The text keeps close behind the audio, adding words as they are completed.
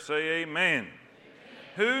Say amen.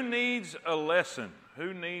 Who needs a lesson?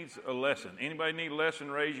 Who needs a lesson? Anybody need a lesson?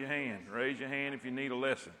 Raise your hand. Raise your hand if you need a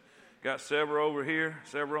lesson. Got several over here,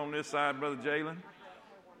 several on this side, Brother Jalen.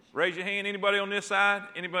 Raise your hand. Anybody on this side?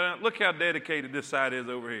 Anybody? Look how dedicated this side is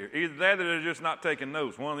over here. Either that or they're just not taking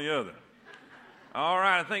notes, one or the other. All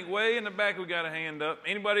right, I think way in the back we got a hand up.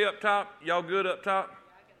 Anybody up top? Y'all good up top?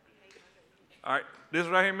 All right, this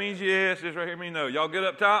right here means yes. This right here means no. Y'all good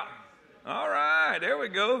up top? All right, there we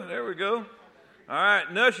go. There we go. All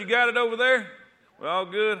right, Nuss, you got it over there? We're all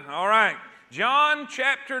good? All right. John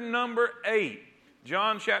chapter number 8.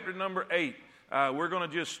 John chapter number 8. We're going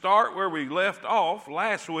to just start where we left off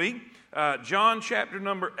last week. John chapter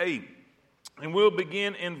number 8. And we'll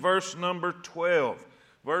begin in verse number 12.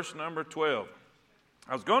 Verse number 12.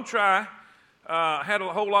 I was going to try, I had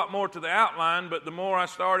a whole lot more to the outline, but the more I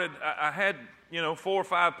started, I had, 4 or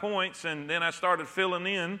 5 points, and then I started filling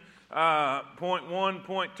in point 1,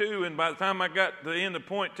 point 2, and by the time I got to the end of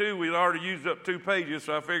point 2, we'd already used up 2 pages,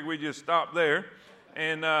 so I figured we'd just stop there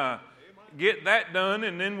and get that done,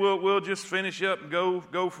 and then we'll just finish up and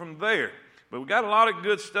go from there. But we got a lot of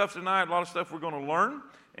good stuff tonight, a lot of stuff we're going to learn,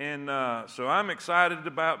 and so I'm excited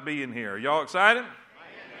about being here. Are y'all excited?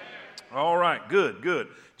 All right, good.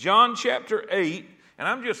 John chapter 8, and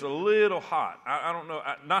I'm just a little hot. I don't know,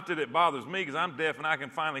 not that it bothers me because I'm deaf and I can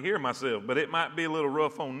finally hear myself, but it might be a little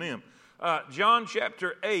rough on them. John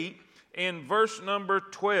chapter 8 and verse number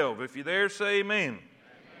 12. If you're there, say amen.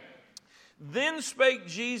 Then spake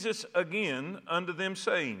Jesus again unto them,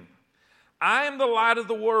 saying, I am the light of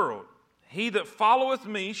the world. He that followeth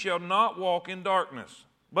me shall not walk in darkness,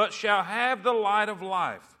 but shall have the light of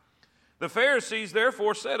life. The Pharisees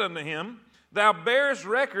therefore said unto him, Thou bearest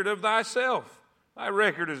record of thyself. Thy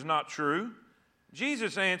record is not true.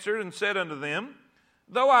 Jesus answered and said unto them,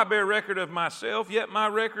 Though I bear record of myself, yet my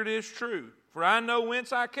record is true. For I know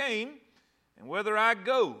whence I came, and whither I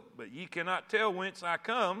go, but ye cannot tell whence I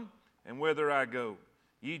come, and whither I go.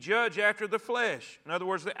 Ye judge after the flesh, in other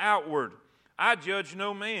words, the outward. I judge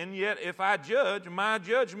no man, yet if I judge, my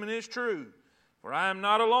judgment is true. For I am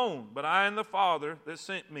not alone, but I and the Father that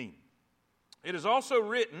sent me. It is also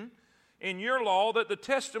written in your law that the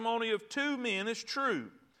testimony of 2 men is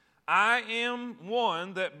true. I am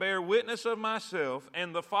one that bear witness of myself,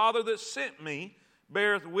 and the Father that sent me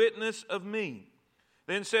beareth witness of me.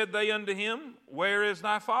 Then said they unto him, Where is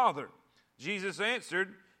thy Father? Jesus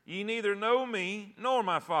answered, Ye neither know me nor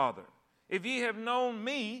my Father. If ye have known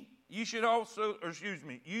me, you should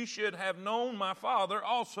have known my Father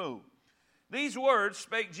also. These words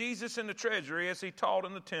spake Jesus in the treasury as he taught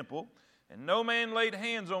in the temple, and no man laid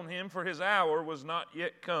hands on him, for his hour was not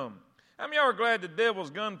yet come. How many of y'all are glad the devil's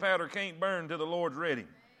gunpowder can't burn till the Lord's ready?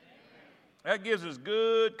 That gives us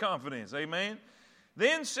good confidence. Amen.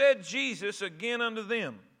 Then said Jesus again unto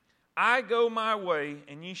them, I go my way,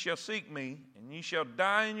 and ye shall seek me, and ye shall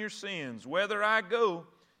die in your sins. Whither I go,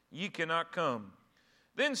 ye cannot come.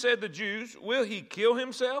 Then said the Jews, Will he kill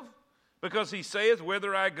himself? Because he saith,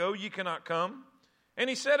 Whither I go, ye cannot come. And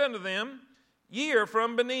he said unto them, Ye are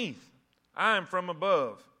from beneath, I am from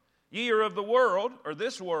above. Ye are of the world, or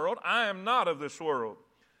this world, I am not of this world.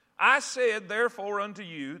 I said therefore unto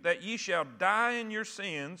you, that ye shall die in your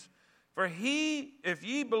sins, for if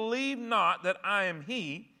ye believe not that I am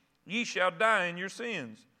he, ye shall die in your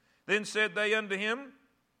sins. Then said they unto him,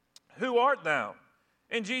 Who art thou?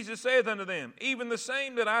 And Jesus saith unto them, Even the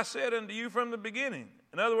same that I said unto you from the beginning.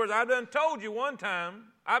 In other words, I done told you one time,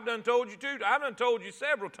 I've done told you 2, I've done told you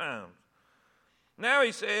several times. Now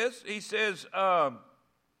he says,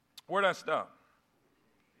 where'd I stop?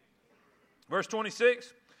 Verse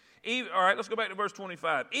 26. All right, let's go back to verse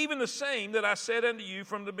 25. Even the same that I said unto you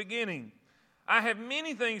from the beginning. I have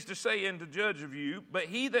many things to say and to judge of you, but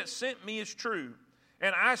he that sent me is true.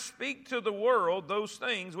 And I speak to the world those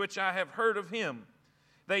things which I have heard of him.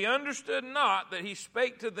 They understood not that he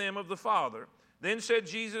spake to them of the Father. Then said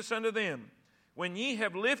Jesus unto them, When ye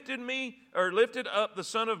have lifted up the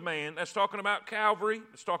Son of Man, that's talking about Calvary,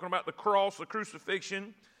 it's talking about the cross, the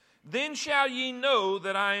crucifixion, then shall ye know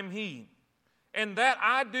that I am he, and that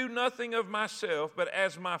I do nothing of myself, but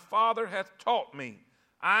as my Father hath taught me,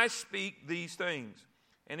 I speak these things.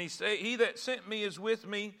 And he that sent me is with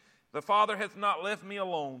me. The Father hath not left me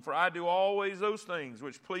alone, for I do always those things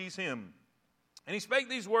which please him. And he spake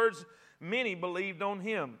these words, many believed on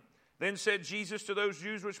him. Then said Jesus to those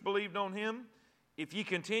Jews which believed on him, If ye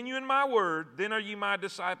continue in my word, then are ye my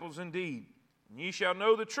disciples indeed. And ye shall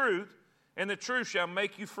know the truth, and the truth shall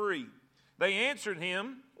make you free. They answered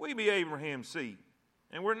him, We be Abraham's seed,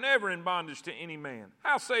 and we're never in bondage to any man.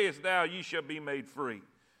 How sayest thou, ye shall be made free?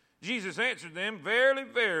 Jesus answered them, Verily,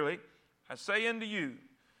 verily, I say unto you,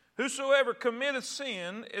 Whosoever committeth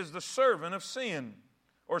sin is the servant of sin,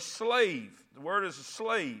 or slave. The word is a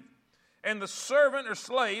slave. And the servant or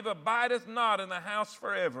slave abideth not in the house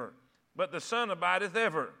forever, but the Son abideth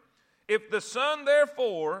ever. If the Son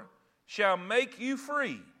therefore shall make you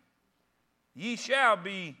free, ye shall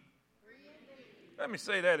be free indeed. Let me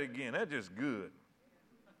say that again. That's just good.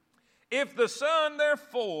 If the Son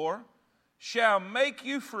therefore shall make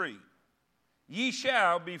you free, ye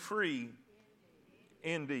shall be free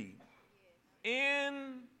indeed.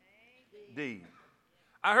 Indeed.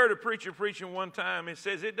 I heard a preacher preaching one time. It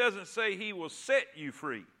says it doesn't say he will set you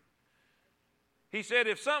free. He said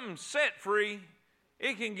if something's set free,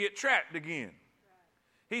 it can get trapped again.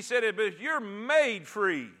 He said but if you're made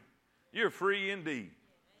free, you're free indeed.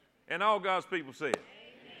 And all God's people said.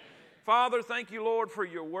 Father, thank you, Lord, for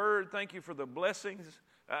your word. Thank you for the blessings,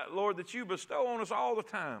 Lord, that you bestow on us all the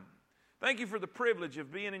time. Thank you for the privilege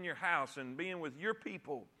of being in your house and being with your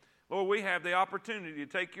people. Lord, we have the opportunity to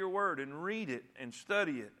take your word and read it and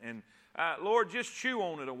study it. And, Lord, just chew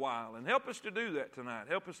on it a while. And help us to do that tonight.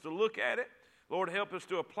 Help us to look at it. Lord, help us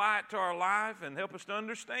to apply it to our life and help us to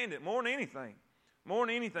understand it more than anything. More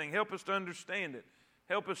than anything, help us to understand it.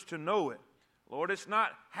 Help us to know it. Lord, it's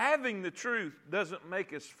not having the truth doesn't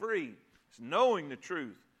make us free. It's knowing the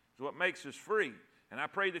truth is what makes us free. And I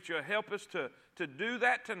pray that you'll help us to do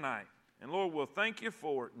that tonight. And, Lord, we'll thank you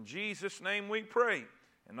for it. In Jesus' name we pray.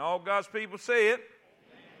 And all God's people say it.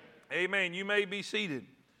 Amen. Amen. You may be seated.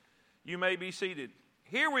 You may be seated.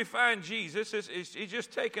 Here we find Jesus. He's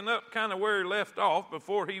just taken up kind of where he left off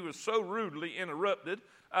before he was so rudely interrupted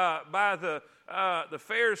by the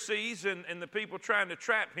Pharisees and the people trying to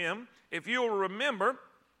trap him. If you'll remember,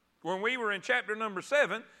 when we were in chapter number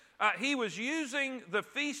 7, he was using the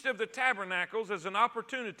Feast of the Tabernacles as an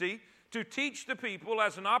opportunity to teach the people,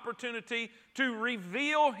 as an opportunity to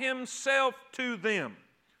reveal himself to them.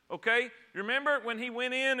 Okay? Remember when he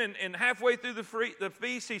went in and halfway through the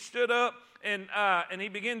feast, he stood up and he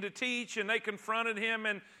began to teach, and they confronted him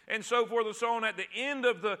and so forth and so on. At the end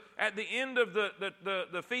of the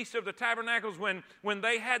Feast of the Tabernacles, when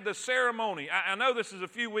they had the ceremony, I know this is a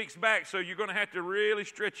few weeks back, so you're going to have to really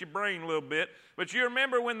stretch your brain a little bit. But you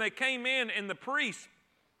remember when they came in and the priest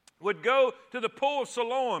would go to the pool of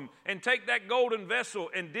Siloam and take that golden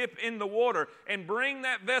vessel and dip in the water and bring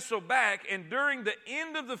that vessel back. And during the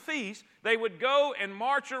end of the feast, they would go and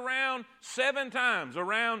march around 7 times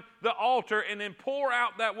around the altar and then pour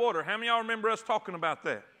out that water. How many of y'all remember us talking about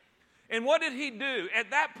that? And what did he do?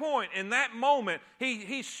 At that point, in that moment,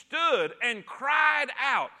 he stood and cried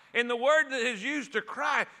out. And the word that is used to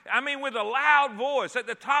cry, I mean with a loud voice at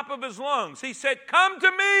the top of his lungs, he said, "Come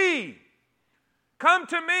to me! Come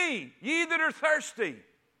to me, ye that are thirsty."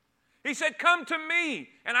 He said, "Come to me,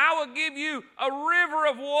 and I will give you a river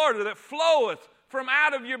of water that floweth from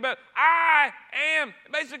out of your belly." I am,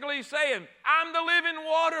 basically he's saying, I'm the living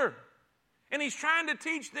water. And he's trying to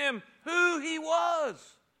teach them who he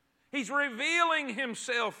was. He's revealing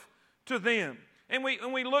himself to them. And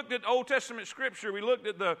we looked at Old Testament Scripture. We looked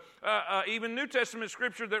at the even New Testament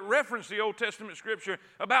Scripture that referenced the Old Testament Scripture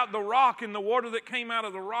about the rock and the water that came out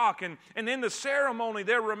of the rock. And in the ceremony,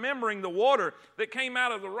 they're remembering the water that came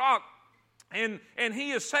out of the rock. And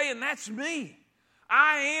he is saying, that's me.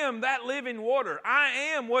 I am that living water. I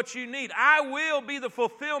am what you need. I will be the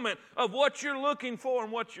fulfillment of what you're looking for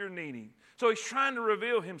and what you're needing. So he's trying to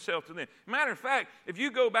reveal himself to them. Matter of fact, if you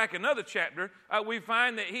go back another chapter, we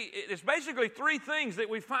find that it's basically 3 things that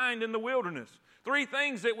we find in the wilderness. 3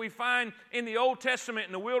 things that we find in the Old Testament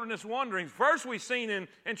in the wilderness wanderings. First we've seen in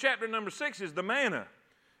chapter number 6 is the manna.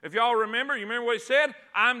 If y'all remember, you remember what he said?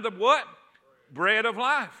 I'm the what? Bread of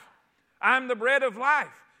life. I'm the bread of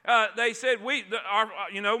life. They said,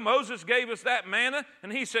 Moses gave us that manna,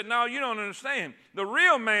 and he said, no, you don't understand. The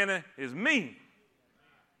real manna is me.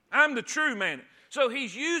 I'm the true manna. So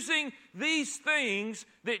he's using these things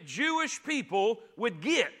that Jewish people would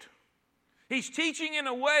get. He's teaching in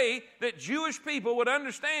a way that Jewish people would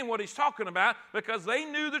understand what he's talking about because they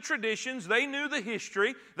knew the traditions, they knew the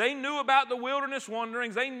history, they knew about the wilderness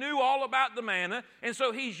wanderings, they knew all about the manna. And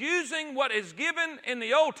so he's using what is given in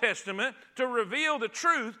the Old Testament to reveal the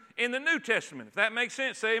truth in the New Testament. If that makes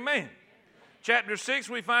sense, say amen. Chapter 6,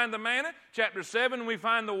 we find the manna. Chapter 7, we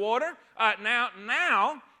find the water.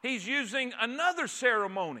 Now he's using another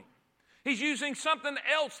ceremony. He's using something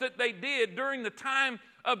else that they did during the time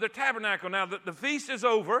of the tabernacle. Now, the feast is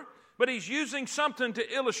over, but he's using something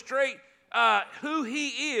to illustrate who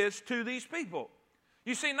he is to these people.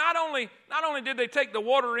 You see, not only did they take the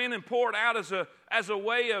water in and pour it out as a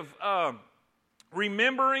way of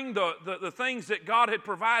remembering the things that God had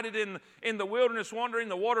provided in the wilderness wandering,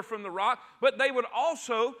 the water from the rock. But they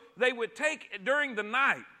would take during the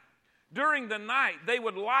night, they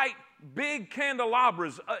would light big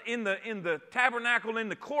candelabras in the tabernacle, in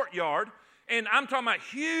the courtyard. And I'm talking about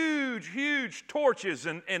huge, huge torches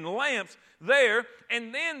and lamps there.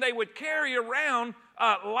 And then they would carry around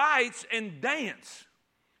lights and dance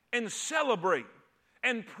and celebrate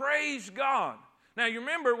and praise God. Now, you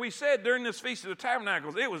remember we said during this Feast of the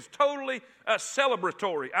Tabernacles, it was totally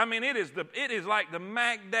celebratory. I mean, it is like the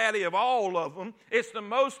Mac Daddy of all of them. It's the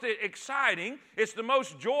most exciting. It's the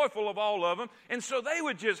most joyful of all of them. And so they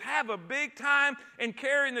would just have a big time in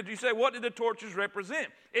carrying the, you say, what did the torches represent?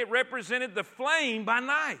 It represented the flame by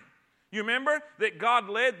night. You remember that God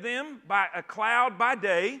led them by a cloud by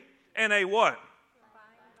day and a what?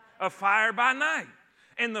 A fire by night.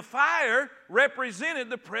 And the fire represented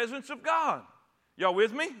the presence of God. Y'all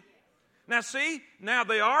with me? Now see, now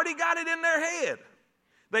they already got it in their head.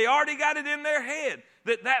 They already got it in their head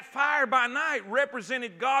that fire by night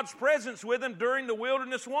represented God's presence with them during the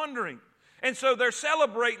wilderness wandering. And so they're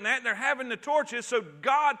celebrating that, and they're having the torches, so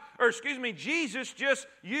Jesus just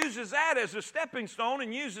uses that as a stepping stone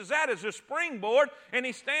and uses that as a springboard, and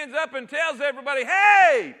he stands up and tells everybody,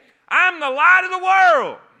 hey, I'm the light of the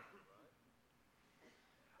world.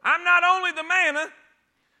 I'm not only the manna,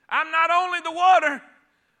 I'm not only the water,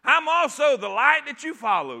 I'm also the light that you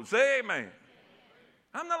follow. Say amen.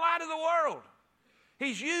 I'm the light of the world.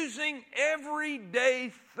 He's using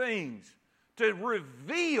everyday things to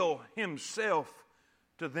reveal himself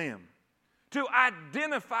to them, to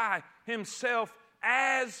identify himself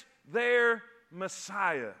as their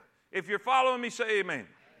Messiah. If you're following me, say amen.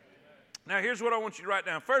 Now, here's what I want you to write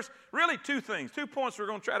down. First, really two things, 2 points we're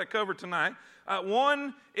going to try to cover tonight.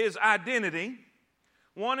 One is identity.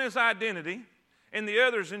 One is identity, and the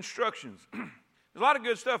other is instructions. There's a lot of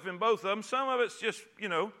good stuff in both of them. Some of it's just,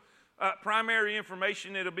 primary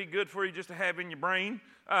information. It'll be good for you just to have in your brain.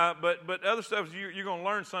 But other stuff, you're going to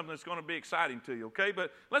learn something that's going to be exciting to you, okay?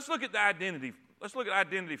 But let's look at the identity. Let's look at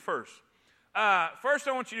identity first. First,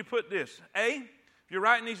 I want you to put this. If you're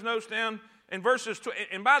writing these notes down, in verses,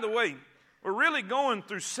 and by the way, we're really going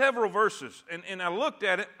through several verses. And I looked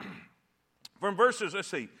at it from verses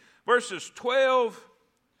 12...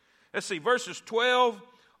 verses 12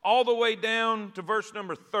 all the way down to verse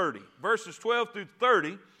number 30. Verses 12 through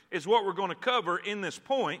 30 is what we're going to cover in this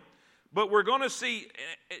point. But we're going to see,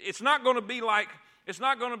 it's not going to be like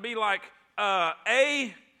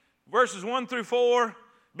A, verses 1 through 4,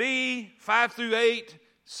 B, 5 through 8,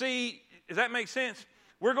 C. Does that make sense?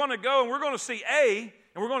 We're going to go and we're going to see A,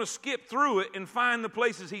 and we're going to skip through it and find the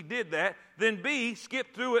places he did that. Then B,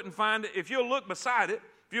 skip through it and find it. If you'll look beside it,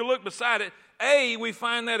 A, we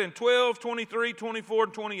find that in 12, 23, 24,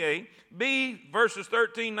 and 28. B, verses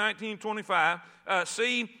 13, 19, 25.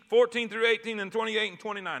 C, 14 through 18, and 28 and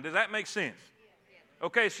 29. Does that make sense?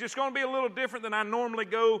 Okay, it's just going to be a little different than I normally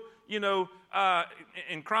go,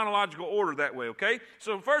 in chronological order that way, okay?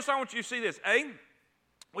 So first I want you to see this. A,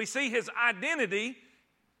 we see his identity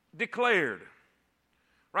declared.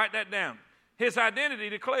 Write that down. His identity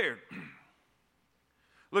declared.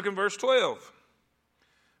 Look in verse 12.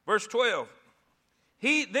 Verse 12.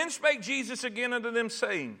 He then spake Jesus again unto them,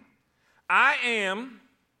 saying, I am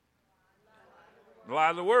the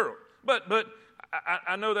light of the world. But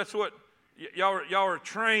I know that's what y'all are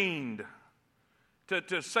trained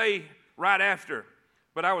to say right after.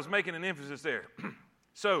 But I was making an emphasis there.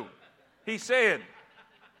 So he said,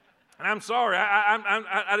 and I'm sorry,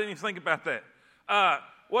 I didn't even think about that.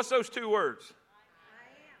 What's those two words?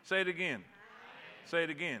 Say it again. Say it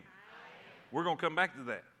again. We're going to come back to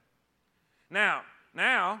that.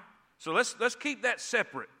 Now, so let's keep that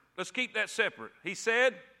separate. Let's keep that separate. He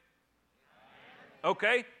said,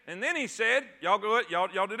 okay, and then he said, y'all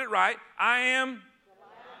did it right. I am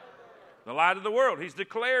the light of the world. He's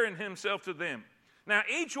declaring himself to them. Now,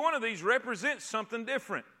 each one of these represents something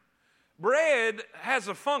different. Bread has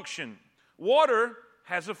a function. Water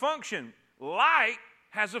has a function. Light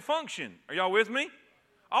has a function. Are y'all with me?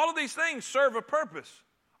 All of these things serve a purpose.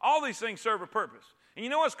 All these things serve a purpose. And you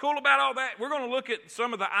know what's cool about all that? We're going to look at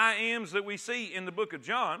some of the I ams that we see in the book of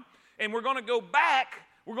John, and we're going to go back.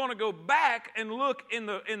 We're going to go back and look in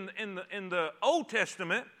the Old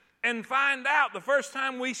Testament and find out the first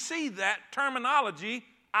time we see that terminology,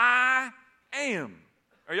 I am.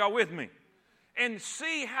 Are y'all with me? And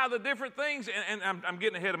see how the different things, and I'm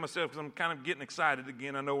getting ahead of myself because I'm kind of getting excited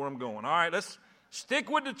again. I know where I'm going. All right, let's stick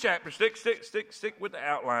with the chapter. Stick with the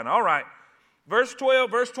outline. All right. Verse 12,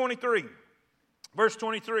 verse 23. Verse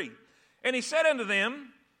 23. And he said unto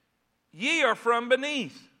them, Ye are from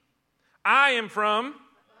beneath. I am from.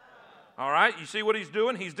 All right, you see what he's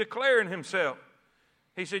doing? He's declaring himself.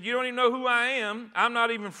 He said, you don't even know who I am. I'm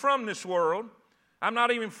not even from this world. I'm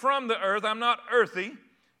not even from the earth. I'm not earthy.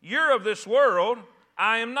 You're of this world.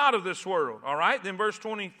 I am not of this world. All right, then verse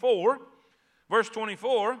 24. Verse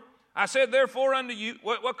 24, I said, therefore unto you,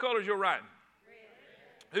 what color is your writing?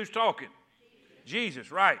 Red. Who's talking? Jesus,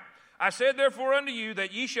 right. I said therefore unto you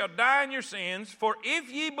that ye shall die in your sins, for if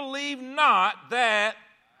ye believe not that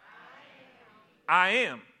I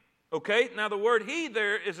am. Okay, now the word he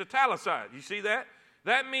there is italicized. You see that?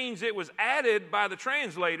 That means it was added by the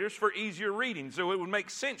translators for easier reading, so it would make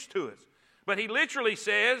sense to us. But he literally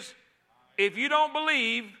says, if you don't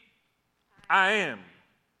believe, I am.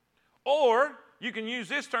 Or, you can use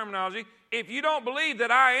this terminology, if you don't believe that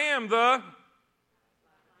I am the,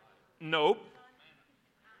 nope,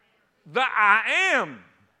 the I am.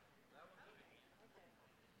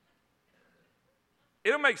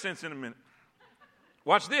 It'll make sense in a minute.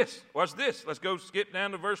 Watch this. Watch this. Let's go skip down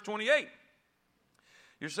to verse 28.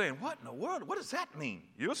 You're saying, what in the world? What does that mean?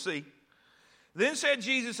 You'll see. Then said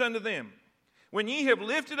Jesus unto them, when ye have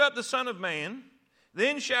lifted up the Son of Man,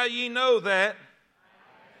 then shall ye know that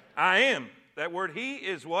I am. That word he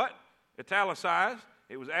is what? Italicized.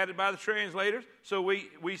 It was added by the translators. So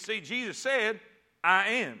we see Jesus said, I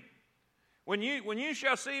am. When you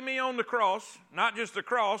shall see me on the cross, not just the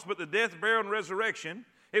cross, but the death, burial, and resurrection,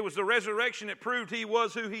 it was the resurrection that proved he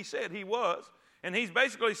was who he said he was. And he's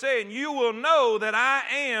basically saying, you will know that I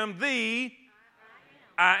am the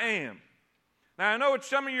I am. Now, I know what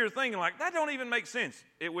some of you are thinking, like, that don't even make sense.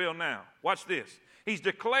 It will now. Watch this. He's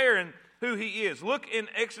declaring who he is. Look in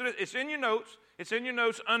Exodus. It's in your notes. It's in your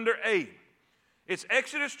notes under A. It's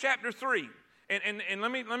Exodus chapter 3. And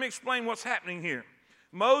let me explain what's happening here.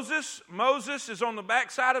 Moses is on the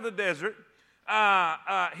backside of the desert.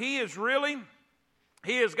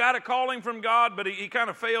 He has got a calling from God, but he kind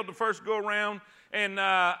of failed the first go around. And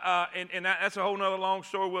that's a whole nother long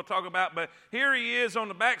story we'll talk about. But here he is on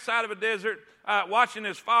the backside of a desert, watching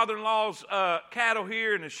his father-in-law's cattle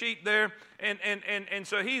here and the sheep there. And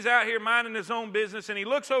so he's out here minding his own business, and he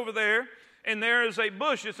looks over there, and there is a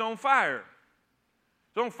bush that's on fire.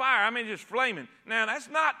 It's on fire. I mean, just flaming. Now, that's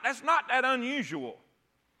not that unusual,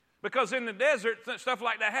 because in the desert, stuff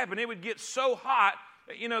like that happened. It would get so hot,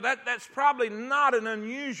 you know, that's probably not an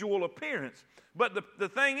unusual appearance. But the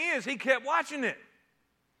thing is, he kept watching it,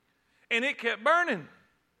 and it kept burning,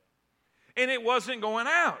 and it wasn't going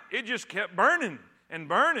out. It just kept burning and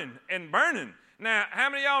burning and burning. Now, how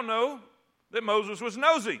many of y'all know that Moses was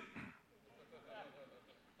nosy?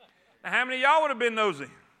 Now, how many of y'all would have been nosy?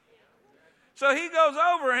 So he goes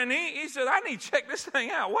over and he said, I need to check this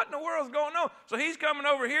thing out. What in the world's going on? So he's coming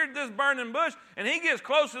over here to this burning bush, and he gets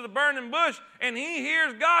close to the burning bush, and he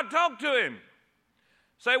hears God talk to him.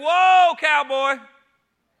 Say, whoa, cowboy.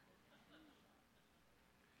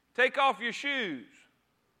 Take off your shoes.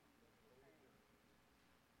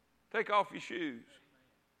 Take off your shoes.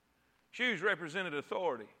 Shoes represented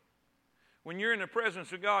authority. When you're in the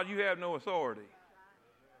presence of God, you have no authority.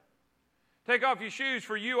 Take off your shoes,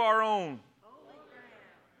 for you are on.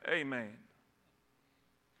 Amen.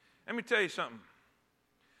 Let me tell you something.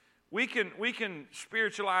 We can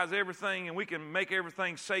spiritualize everything, and we can make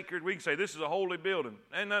everything sacred. We can say this is a holy building.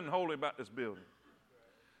 Ain't nothing holy about this building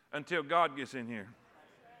until God gets in here.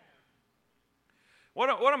 What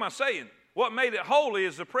am I saying? What made it holy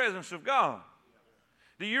is the presence of God.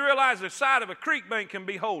 Do you realize the side of a creek bank can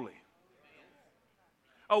be holy?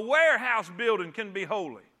 A warehouse building can be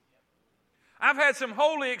holy. I've had some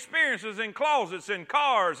holy experiences in closets and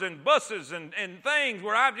cars and buses and things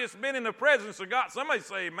where I've just been in the presence of God. Somebody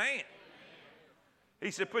say, man.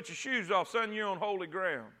 He said, put your shoes off, son, you're on holy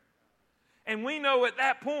ground. And we know at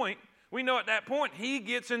that point, he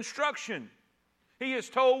gets instruction. He is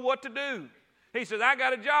told what to do. He says, I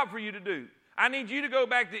got a job for you to do. I need you to go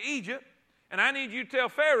back to Egypt, and I need you to tell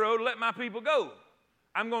Pharaoh to let my people go.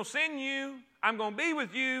 I'm going to send you. I'm going to be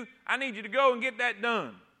with you. I need you to go and get that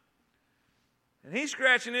done. And he's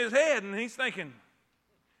scratching his head, and he's thinking,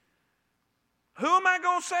 who am I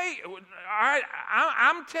going to say? All right,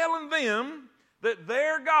 I'm telling them that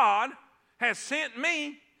their God has sent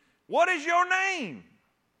me. What is your name?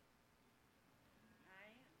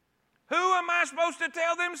 Who am I supposed to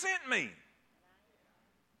tell them sent me?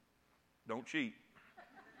 Don't cheat.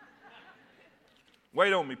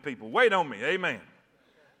 Wait on me, people. Wait on me. Amen.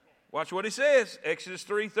 Watch what he says. Exodus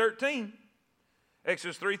 3:13.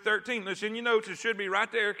 Exodus 3:13. Listen in your notes. It should be right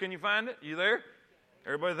there. Can you find it? You there?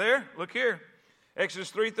 Everybody there? Look here.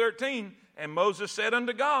 Exodus 3:13. And Moses said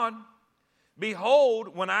unto God,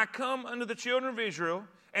 behold, when I come unto the children of Israel,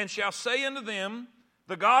 and shall say unto them,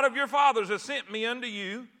 the God of your fathers has sent me unto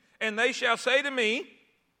you, and they shall say to me,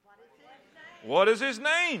 what is his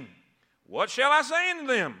name? What shall I say unto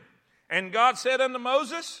them? And God said unto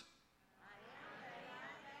Moses,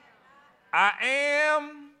 I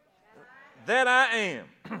am that I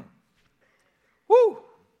am. Woo!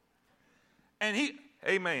 And he,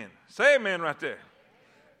 amen. Say amen right there.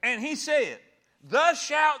 And he said, thus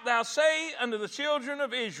shalt thou say unto the children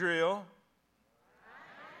of Israel,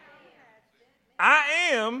 I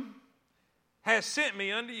am has sent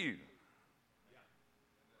me unto you.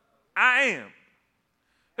 I am.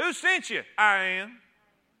 Who sent you? I am.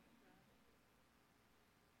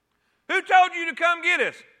 Who told you to come get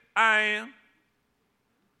us? I am.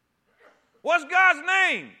 What's God's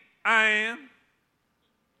name? I am.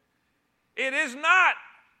 It is not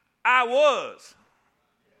I was.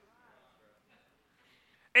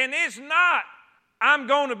 And it's not I'm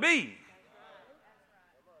going to be.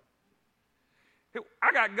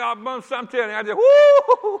 I got God bumps, I'm telling you. I just,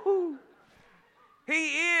 woo!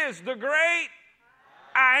 He is the great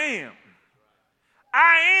I am.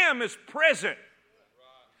 I am is present.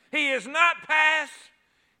 He is not past.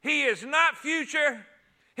 He is not future.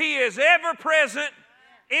 He is ever present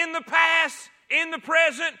in the past, in the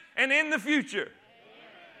present, and in the future.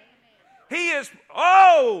 He is,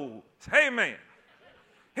 amen.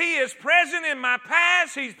 He is present in my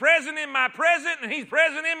past, he's present in my present, and he's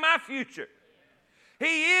present in my future.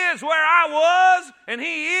 He is where I was, and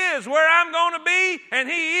he is where I'm going to be, and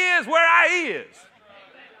he is where I is.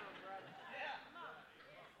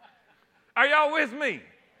 Are y'all with me?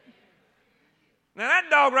 Now that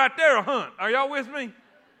dog right there will hunt. Are y'all with me?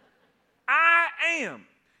 I am.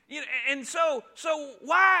 You know, and so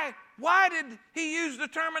why did he use the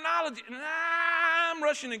terminology? I'm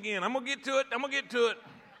rushing again. I'm gonna get to it.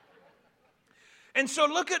 And so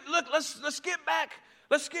let's get back.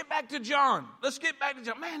 Let's get back to John.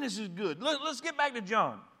 Man, this is good. Let's get back to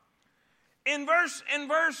John. In verse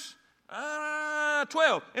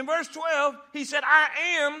 12. In verse 12, he said, I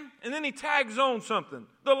am, and then he tags on something.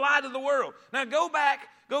 The light of the world. Now go back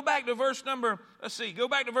to verse number, go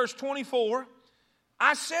back to verse 24.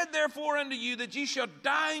 I said therefore unto you that ye shall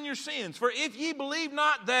die in your sins. For if ye believe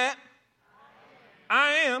not that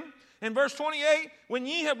I am. In verse 28, when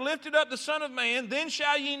ye have lifted up the Son of Man, then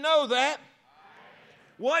shall ye know that.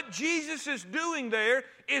 What Jesus is doing there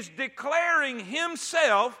is declaring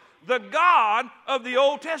himself the God of the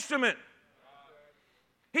Old Testament.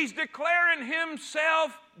 He's declaring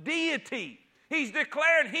himself deity. He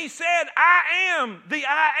said, I am the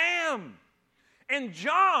I am. And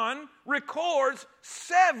John records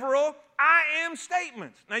several I am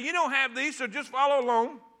statements. Now, you don't have these, so just follow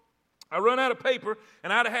along. I run out of paper,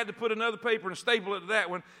 and I'd have had to put another paper and staple it to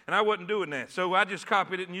that one, and I wasn't doing that. So I just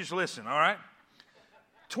copied it and you just listen, all right?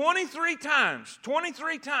 23 times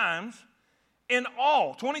in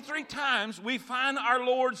all, 23 times we find our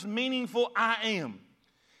Lord's meaningful I am.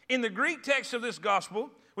 In the Greek text of this gospel,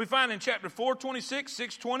 we find in chapter 4, 26,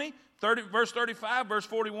 6:20, 30, verse 35, verse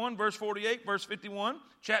 41, verse 48, verse 51,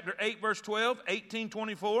 chapter 8, verse 12, 18,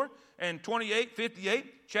 24, and 28,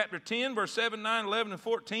 58, chapter 10, verse 7, 9, 11, and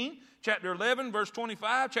 14, chapter 11, verse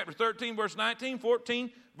 25, chapter 13, verse 19, 14,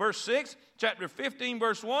 verse 6, chapter 15,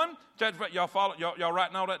 verse 1, chapter, y'all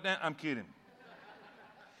writing all that down? I'm kidding.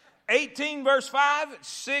 18, verse 5,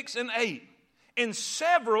 6, and 8. In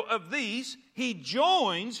several of these, he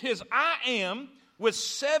joins his I am with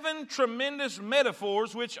 7 tremendous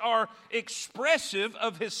metaphors which are expressive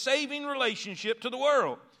of his saving relationship to the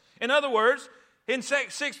world. In other words, in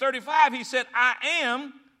 6:35, he said, I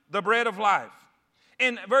am the bread of life.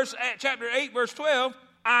 In chapter 8, verse 12,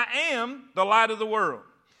 I am the light of the world.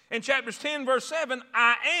 In chapters 10, verse 7,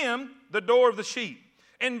 I am the door of the sheep.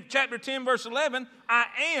 In chapter 10, verse 11, I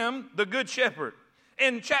am the good shepherd.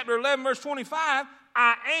 In chapter 11, verse 25,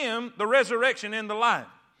 I am the resurrection and the life.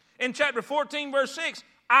 In chapter 14, verse 6,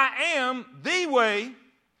 I am the way,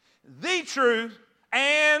 the truth,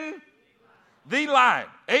 and the life.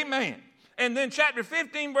 Amen. And then chapter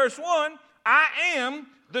 15, verse 1, I am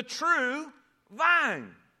the true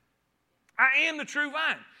vine. I am the true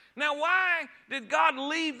vine. Now, why did God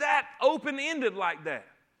leave that open-ended like that?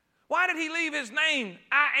 Why did he leave his name,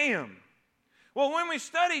 I am? Well, when we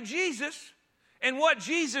study Jesus and what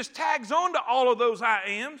Jesus tags on to all of those I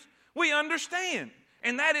ams, we understand.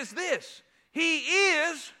 And that is this: he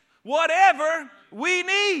is whatever we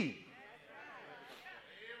need.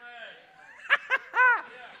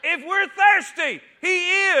 If we're thirsty, he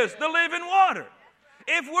is the living water.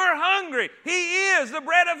 If we're hungry, he is the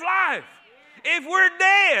bread of life. If we're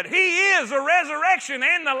dead, he is the resurrection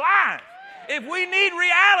and the life. If we need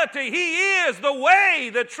reality, He is the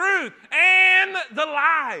way, the truth, and the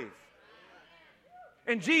life.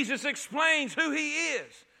 And Jesus explains who He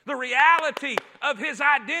is. The reality of His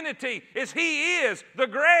identity is He is the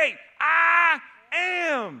great I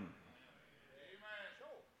am.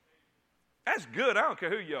 That's good. I don't care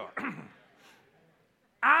who you are.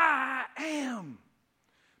 I am.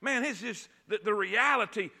 Man, it's just the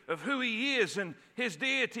reality of who He is and His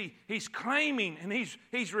deity. He's claiming and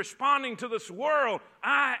He's responding to this world.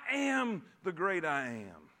 I am the great I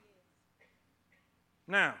am.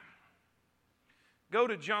 Now, go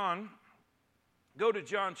to John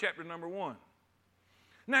chapter number 1.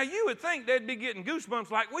 Now, you would think they'd be getting goosebumps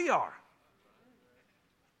like we are.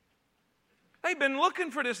 They've been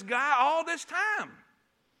looking for this guy all this time.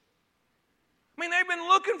 I mean, they've been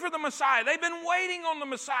looking for the Messiah. They've been waiting on the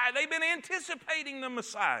Messiah. They've been anticipating the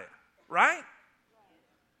Messiah, right?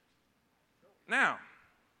 Now,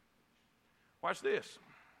 watch this.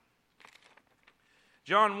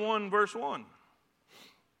 John 1, verse 1.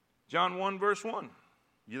 John 1, verse 1.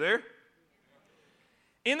 You there?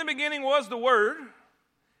 In the beginning was the Word,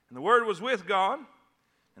 and the Word was with God,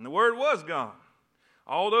 and the Word was God.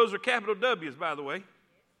 All those are capital W's, by the way.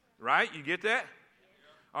 Right? You get that?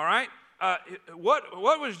 All right?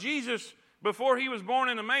 What was Jesus before He was born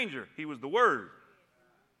in a manger? He was the Word.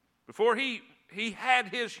 Before he had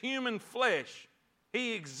His human flesh,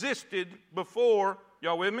 He existed before.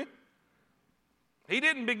 Y'all with me? He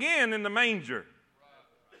didn't begin in the manger.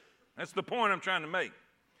 That's the point I'm trying to make.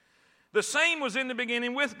 The same was in the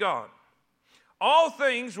beginning with God. All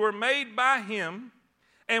things were made by Him,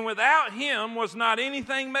 and without Him was not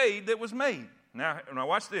anything made that was made. Now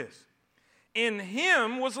watch this. In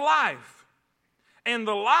Him was life, and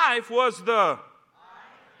the life was the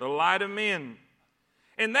light of men.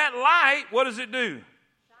 And that light, what does it do?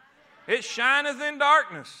 It shineth in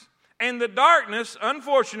darkness. And the darkness,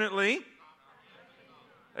 unfortunately,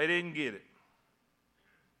 they didn't get it.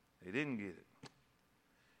 They didn't get it.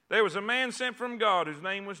 There was a man sent from God whose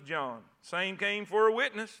name was John. Same came for a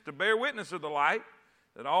witness, to bear witness of the light,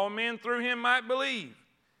 that all men through him might believe.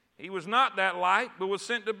 He was not that light, but was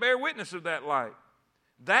sent to bear witness of that light.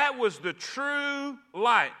 That was the true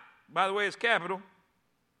light. By the way, it's capital,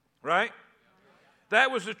 right?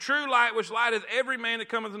 That was the true light which lighteth every man that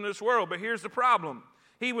cometh into this world. But here's the problem.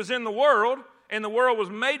 He was in the world, and the world was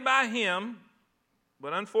made by Him,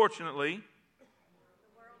 but unfortunately,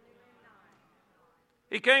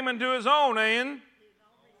 He came into His own, and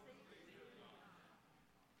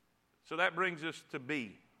so that brings us to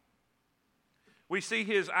B. We see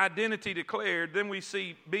His identity declared, then we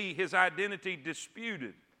see B, His identity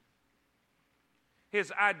disputed.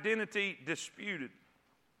 His identity disputed.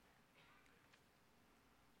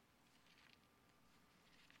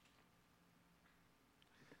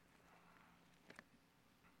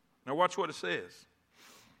 Now watch what it says.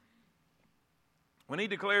 When He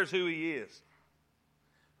declares who He is.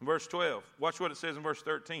 Verse 12. Watch what it says in verse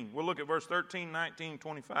 13. We'll look at verse 13, 19,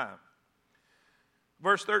 25.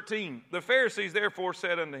 Verse 13. The Pharisees therefore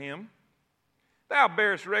said unto Him, Thou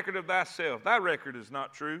bearest record of thyself. Thy record is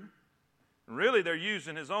not true. And really, they're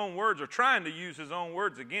using His own words, or trying to use His own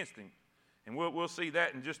words against Him. And we'll see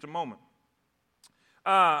that in just a moment.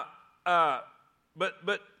 But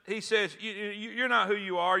He says, you're not who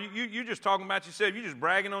you are. You're just talking about yourself. You're just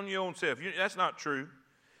bragging on your own self. That's not true.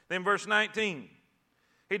 Then verse 19.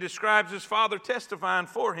 He describes His Father testifying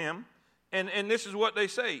for Him, and this is what they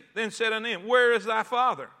say. Then said unto Him, Where is thy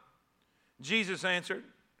Father? Jesus answered.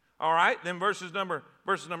 All right, then verses number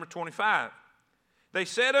 25. They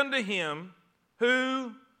said unto Him,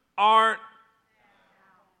 Who art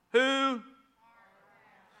who?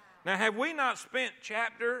 Now, have we not spent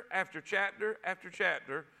chapter after chapter after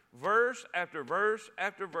chapter, verse after verse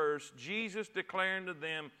after verse, Jesus declaring to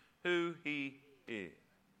them who He is?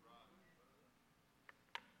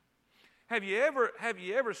 Have you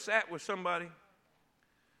ever sat with somebody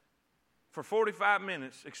for 45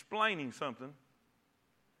 minutes explaining something,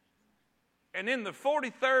 and in the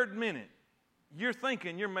 43rd minute, you're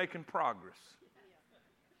thinking you're making progress?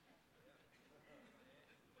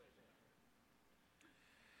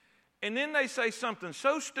 And then they say something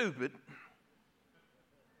so stupid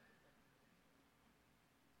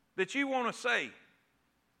that you want to say,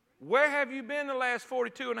 where have you been the last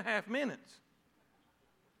 42 and a half minutes?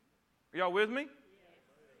 Are y'all with me?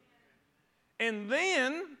 And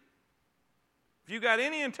then, if you got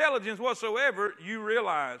any intelligence whatsoever, you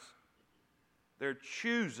realize they're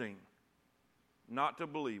choosing not to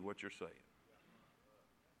believe what you're saying.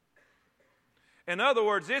 In other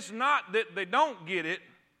words, it's not that they don't get it,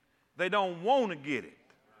 they don't want to get it.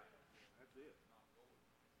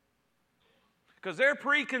 Because their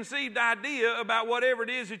preconceived idea about whatever it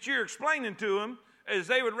is that you're explaining to them is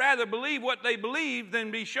they would rather believe what they believe than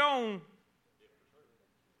be shown.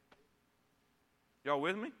 Y'all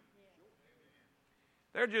with me?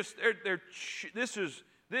 This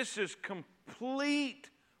is complete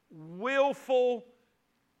willful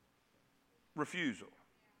refusal.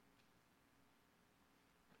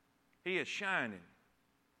 He is shining.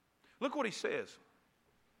 Look what he says.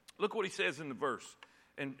 Look what he says in the verse,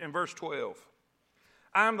 in verse 12.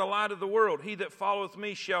 I am the light of the world. He that followeth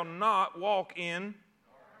me shall not walk in,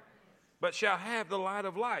 but shall have the light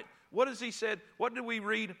of life. What does he said? What did we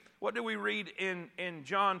read? What did we read in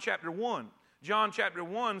John chapter 1? John chapter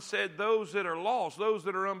 1 said those that are lost, those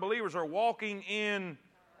that are unbelievers, are walking in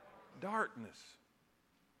darkness.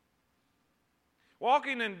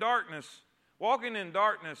 Walking in darkness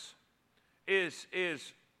is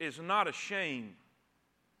not a shame.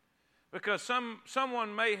 Because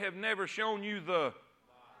someone may have never shown you the...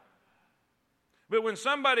 But when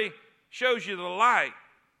somebody shows you the light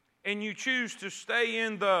and you choose to stay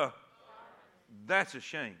in the... That's a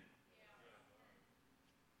shame.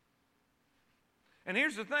 And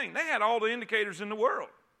here's the thing. They had all the indicators in the world.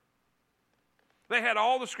 They had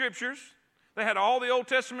all the scriptures. They had all the Old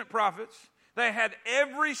Testament prophets. They had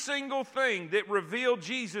every single thing that revealed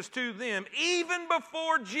Jesus to them even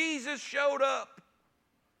before Jesus showed up.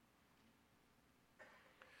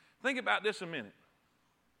 Think about this a minute.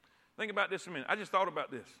 I just thought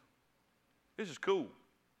about this. This is cool.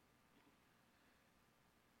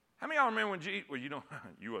 How many of y'all remember when Jesus... Well,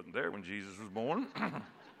 you wasn't there when Jesus was born.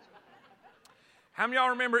 How many of y'all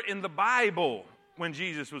remember in the Bible when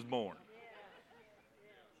Jesus was born?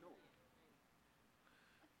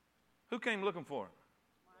 Who came looking for him?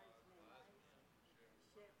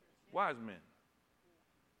 Wise men.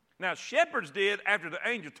 Now, shepherds did after the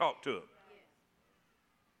angel talked to them.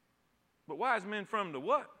 But wise men from the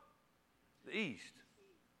what? The east.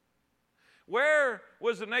 Where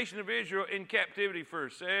was the nation of Israel in captivity for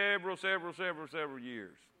several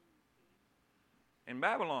years? In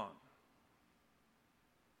Babylon.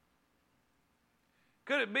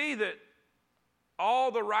 Could it be that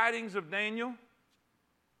all the writings of Daniel...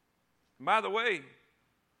 By the way,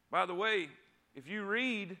 if you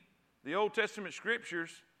read the Old Testament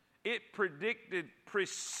scriptures, it predicted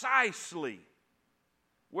precisely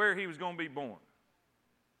where he was going to be born.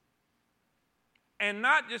 And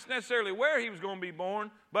not just necessarily where he was going to be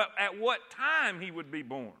born, but at what time he would be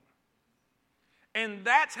born. And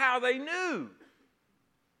that's how they knew.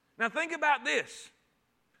 Now think about this.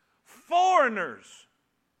 Foreigners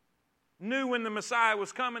knew when the Messiah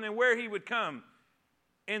was coming and where he would come.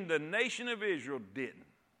 And the nation of Israel didn't.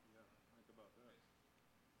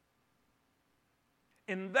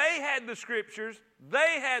 And they had the scriptures,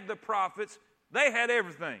 they had the prophets, they had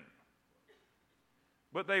everything.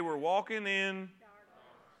 But they were walking in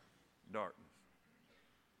darkness.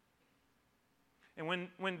 And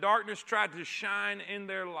when darkness tried to shine in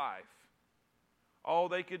their life, all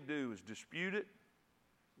they could do is dispute it,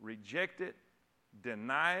 reject it,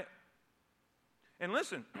 deny it. And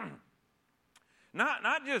listen,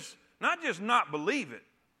 not just not believe it,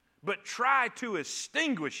 but try to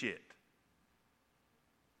extinguish it.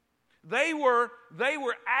 They were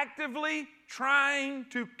actively trying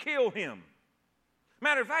to kill him.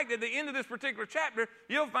 Matter of fact, at the end of this particular chapter,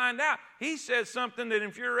 you'll find out he says something that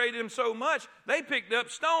infuriated him so much, they picked up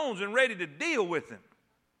stones and ready to deal with him.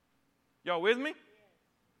 Y'all with me?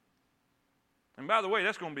 And by the way,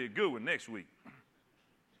 that's going to be a good one next week.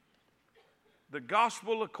 The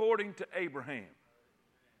gospel according to Abraham.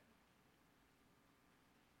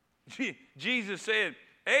 Jesus said,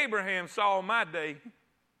 Abraham saw my day.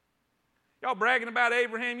 Y'all bragging about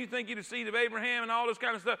Abraham, you think you're the seed of Abraham and all this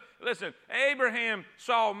kind of stuff. Listen, Abraham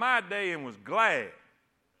saw my day and was glad.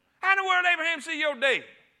 How in the world did Abraham see your day?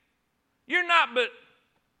 You're not but...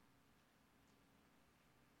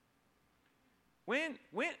 When,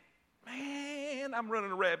 man, I'm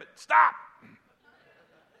running a rabbit. Stop!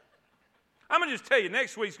 I'm going to just tell you,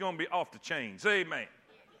 next week's going to be off the chain. Say amen.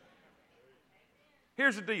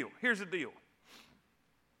 Here's the deal.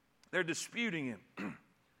 They're disputing him.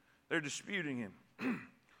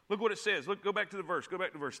 Look what it says. Look, go back to the verse.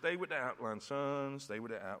 Stay with the outline, son. Stay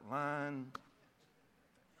with the outline.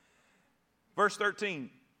 Verse 13.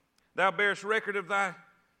 Thou bearest record of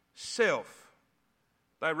thyself.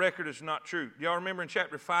 Thy record is not true. Do y'all remember in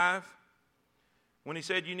chapter 5 when he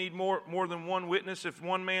said you need more than one witness? If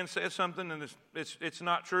one man says something and it's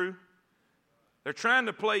not true. They're trying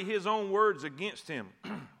to play his own words against him.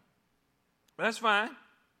 That's fine.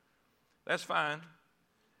 That's fine.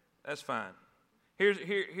 Here's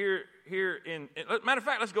in, matter of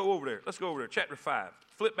fact, let's go over there. Let's go over there, chapter 5.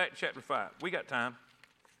 Flip back to chapter 5. We got time.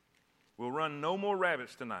 We'll run no more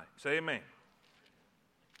rabbits tonight. Say amen.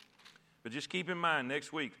 But just keep in mind,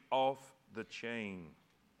 next week, off the chain.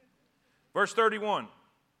 Verse 31.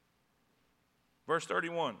 Verse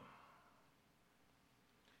 31.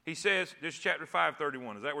 He says, this is chapter 5,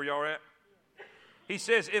 31. Is that where y'all are at? He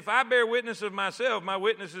says, if I bear witness of myself, my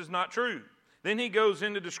witness is not true. Then he goes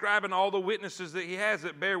into describing all the witnesses that he has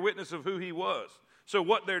that bear witness of who he was. So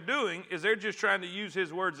what they're doing is they're just trying to use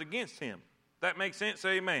his words against him. That makes sense?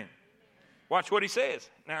 Say amen. Watch what he says.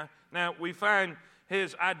 Now we find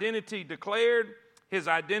his identity declared, his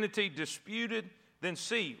identity disputed. Then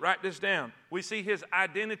C, write this down. We see his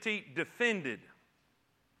identity defended.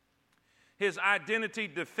 His identity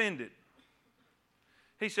defended.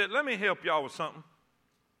 He said, let me help y'all with something.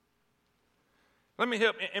 Let me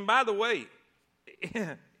help. And by the way,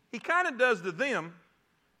 he kind of does to them.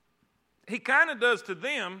 He kind of does to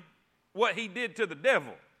them what he did to the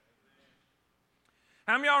devil.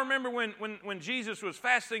 How many of y'all remember when Jesus was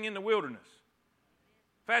fasting in the wilderness?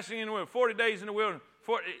 Fasting in the wilderness, 40 days in the wilderness,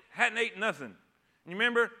 hadn't eaten nothing. You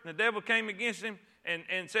remember the devil came against him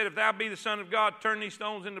and said, if thou be the Son of God, turn these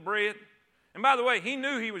stones into bread. And by the way, he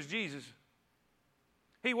knew he was Jesus.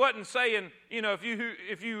 He wasn't saying,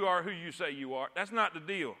 if you are who you say you are. That's not the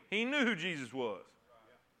deal. He knew who Jesus was.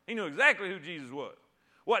 He knew exactly who Jesus was.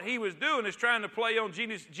 What he was doing is trying to play on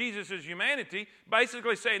Jesus' humanity,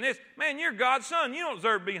 basically saying this, man, you're God's son. You don't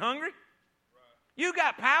deserve to be hungry. You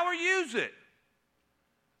got power, use it.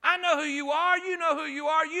 I know who you are. You know who you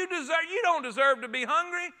are. You don't deserve to be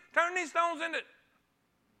hungry. Turn these stones into...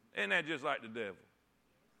 Isn't that just like the devil?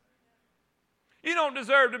 You don't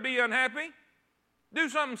deserve to be unhappy. Do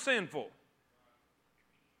something sinful.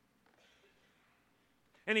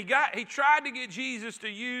 And he tried to get Jesus to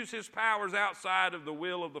use his powers outside of the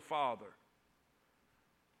will of the Father.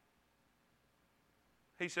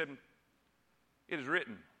 He said, it is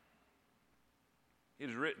written. It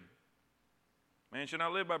is written. Man shall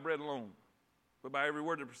not live by bread alone, but by every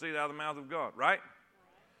word that proceeds out of the mouth of God. Right?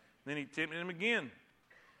 Then he tempted him again.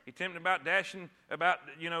 He tempted him about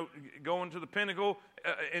going to the pinnacle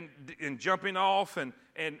and jumping off. And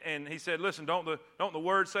he said, listen, don't the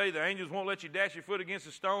word say the angels won't let you dash your foot against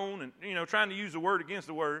a stone? And, trying to use the word against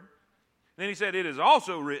the word. Then he said, it is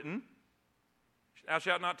also written, thou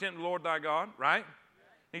shalt not tempt the Lord thy God. Right?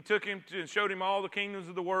 He took him and showed him all the kingdoms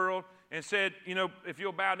of the world and said, if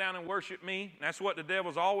you'll bow down and worship me, that's what the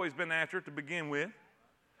devil's always been after to begin with.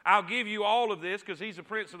 I'll give you all of this because he's the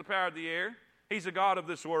prince of the power of the air. He's the God of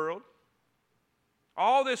this world.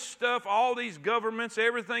 All this stuff, all these governments,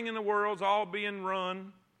 everything in the world's all being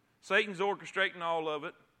run. Satan's orchestrating all of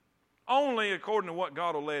it. Only according to what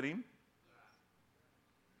God will let him.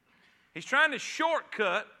 He's trying to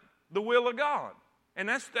shortcut the will of God. And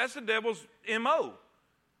that's the devil's M.O.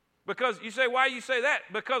 Because you say, why you say that?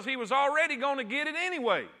 Because he was already going to get it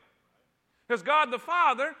anyway. Because God the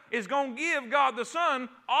Father is going to give God the Son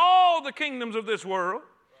all the kingdoms of this world.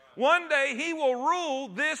 One day he will rule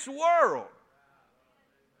this world.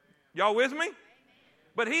 Y'all with me?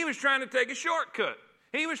 But he was trying to take a shortcut.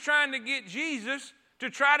 He was trying to get Jesus to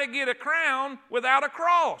try to get a crown without a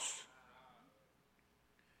cross.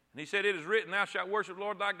 And he said, it is written, thou shalt worship the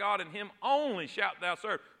Lord thy God, and him only shalt thou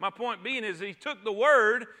serve. My point being is he took the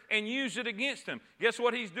word and used it against him. Guess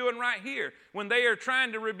what he's doing right here? When they are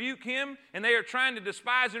trying to rebuke him and they are trying to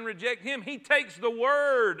despise and reject him, he takes the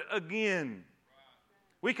word again.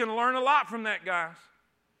 We can learn a lot from that, guys.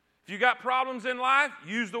 If you got problems in life,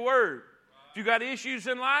 use the word. If you got issues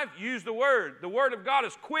in life, use the word. The word of God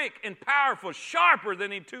is quick and powerful, sharper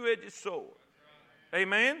than a two-edged sword.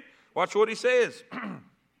 Amen? Watch what he says.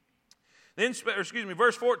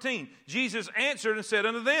 Verse 14. Jesus answered and said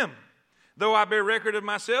unto them, though I bear record of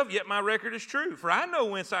myself, yet my record is true. For I know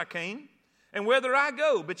whence I came, and whither I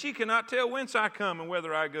go. But ye cannot tell whence I come and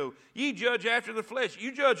whither I go. Ye judge after the flesh.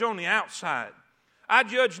 You judge on the outside. I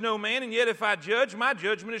judge no man, and yet if I judge, my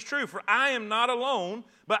judgment is true. For I am not alone,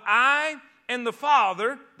 but I and the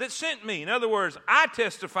Father that sent me. In other words, I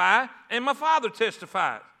testify, and my Father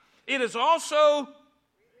testifies. It is also,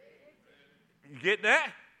 you get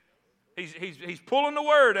that? He's pulling the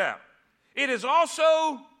word out. It is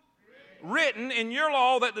also written in your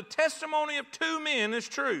law that the testimony of two men is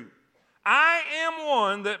true. I am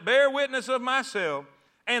one that bear witness of myself,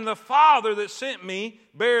 and the Father that sent me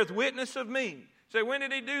beareth witness of me. So when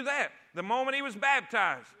did he do that? The moment he was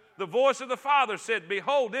baptized. The voice of the Father said,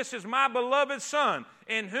 behold, this is my beloved Son,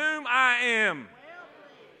 in whom I am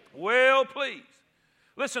well pleased.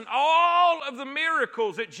 Listen, all of the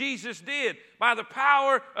miracles that Jesus did by the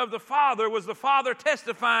power of the Father was the Father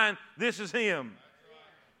testifying, this is Him.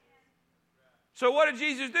 So what did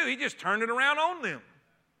Jesus do? He just turned it around on them.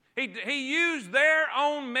 He used their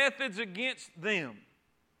own methods against them.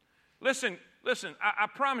 Listen, I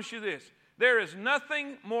promise you this. There is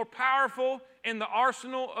nothing more powerful in the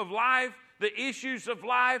arsenal of life, the issues of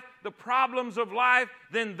life, the problems of life,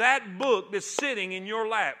 than that book that's sitting in your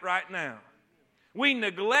lap right now. We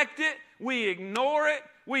neglect it, we ignore it,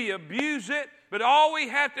 we abuse it, but all we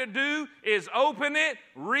have to do is open it,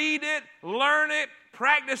 read it, learn it,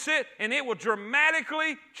 practice it, and it will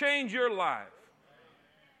dramatically change your life.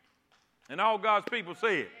 And all God's people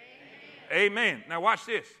say it. Amen. Now watch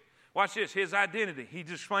this. Watch this. His identity. He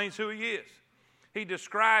explains who He is. He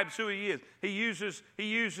describes who He is. He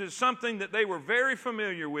uses something that they were very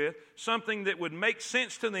familiar with, something that would make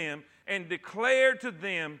sense to them, and declare to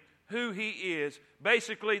them who He is.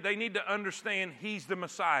 Basically, they need to understand He's the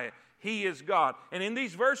Messiah. He is God. And in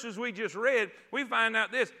these verses we just read, we find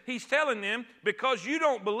out this. He's telling them, because you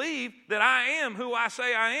don't believe that I am who I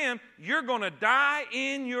say I am, you're going to die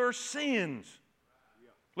in your sins.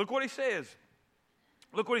 Look what He says.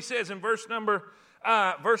 Look what He says in verse number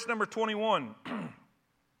 21.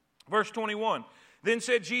 Verse 21. Then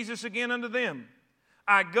said Jesus again unto them,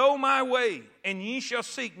 I go my way, and ye shall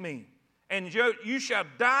seek me, and you shall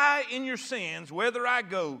die in your sins. Whether I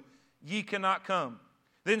go, ye cannot come.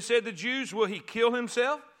 Then said the Jews, will He kill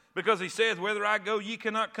Himself? Because He saith, whether I go, ye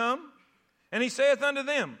cannot come. And He saith unto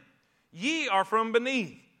them, ye are from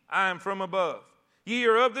beneath, I am from above. Ye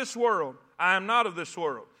are of this world, I am not of this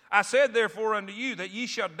world. I said therefore unto you, that ye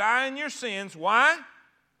shall die in your sins. Why?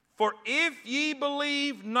 For if ye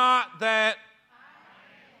believe not that,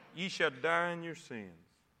 ye shall die in your sins.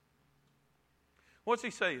 What's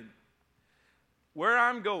He saying? Where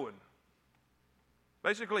I'm going,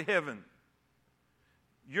 basically heaven,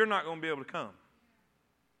 you're not going to be able to come.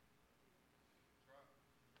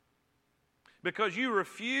 Because you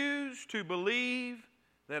refuse to believe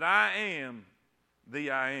that I am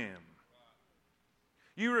the I am.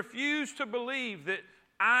 You refuse to believe that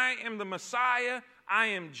I am the Messiah. I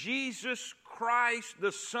am Jesus Christ,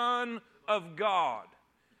 the Son of God.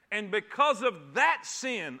 And because of that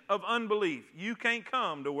sin of unbelief, you can't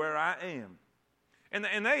come to where I am. And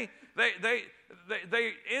they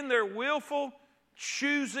in their willful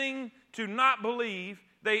choosing to not believe,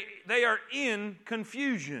 they are in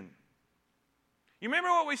confusion. You remember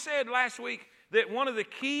what we said last week? That one of the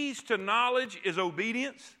keys to knowledge is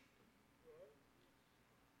obedience?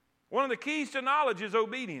 One of the keys to knowledge is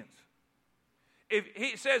obedience. If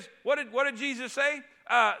He says, what did Jesus say?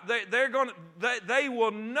 They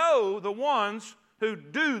will know the ones who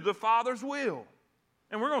do the Father's will.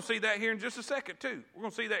 And we're going to see that here in just a second too. We're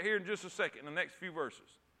going to see that here in just a second in the next few verses.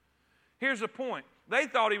 Here's the point. They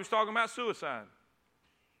thought He was talking about suicide.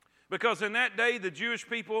 Because in that day, the Jewish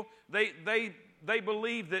people, they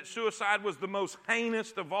believed that suicide was the most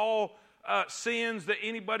heinous of all sins that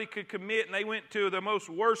anybody could commit, and they went to the most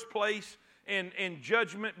worst place in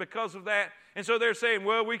judgment because of that. And so they're saying,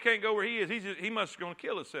 well, we can't go where He is. He must be going to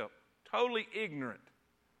kill Himself. Totally ignorant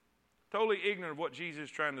of what Jesus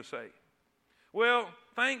is trying to say. Well,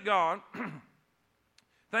 thank God,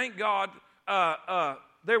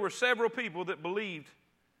 there were several people that believed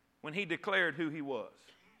when He declared who He was.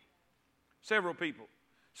 Several people.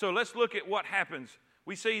 So let's look at what happens.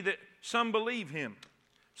 We see that some believe Him.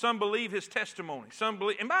 Some believe His testimony. Some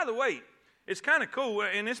believe, and by the way, it's kind of cool,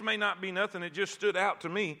 and this may not be nothing, it just stood out to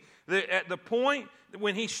me, that at the point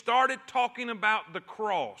when He started talking about the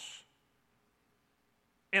cross,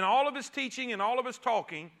 in all of His teaching and all of His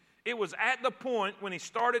talking, it was at the point when He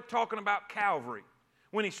started talking about Calvary,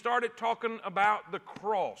 when He started talking about the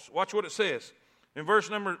cross. Watch what it says in verse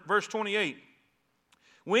 28.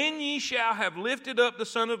 When ye shall have lifted up the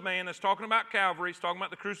Son of Man, that's talking about Calvary, it's talking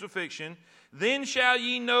about the crucifixion, then shall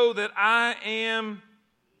ye know that I am,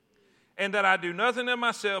 and that I do nothing of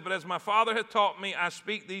myself, but as my Father hath taught me, I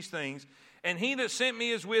speak these things. And He that sent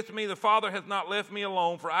me is with me, the Father hath not left me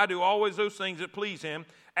alone, for I do always those things that please Him.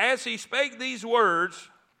 As He spake these words,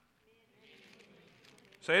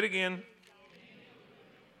 say it again.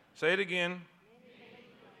 Say it again.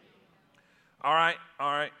 All right.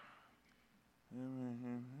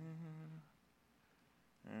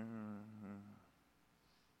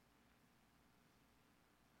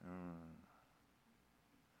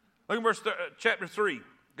 Look at verse chapter 3.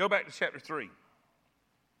 Go back to chapter 3.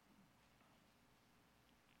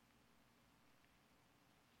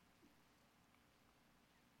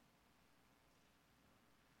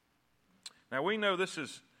 Now we know this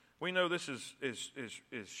is We know this is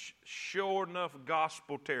sure enough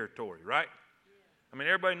gospel territory, right? I mean,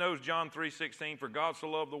 everybody knows John 3:16, for God so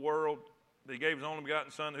loved the world that he gave his only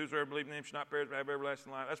begotten Son, whosoever believes in him should not perish but have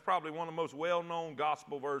everlasting life. That's probably one of the most well-known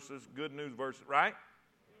gospel verses, good news verses, right?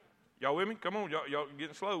 Y'all with me? Come on, y'all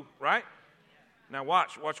getting slow, right? Now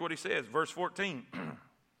watch what he says. Verse 14.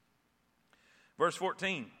 Verse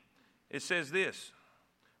 14, it says this.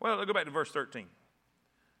 Well, let's go back to verse 13.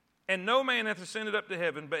 And no man hath ascended up to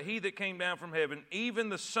heaven, but he that came down from heaven, even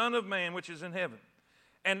the Son of Man which is in heaven.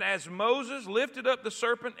 And as Moses lifted up the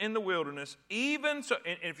serpent in the wilderness, even so,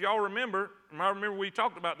 and if y'all remember we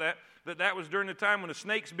talked about that was during the time when the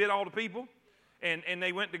snakes bit all the people, and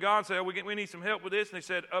they went to God and said, oh, we need some help with this, and they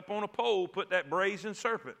said, up on a pole, put that brazen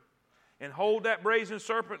serpent, and hold that brazen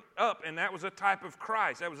serpent up, and that was a type of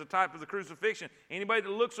Christ. That was a type of the crucifixion. Anybody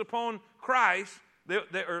that looks upon Christ,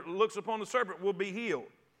 or looks upon the serpent, will be healed.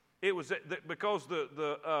 It was because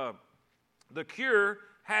the cure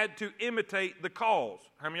had to imitate the cause.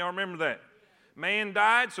 How many of y'all remember that? Man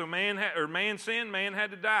died, so man sinned, man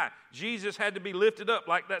had to die. Jesus had to be lifted up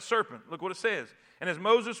like that serpent. Look what it says. And as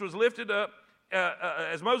Moses lifted up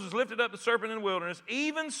the serpent in the wilderness,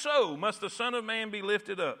 even so must the Son of Man be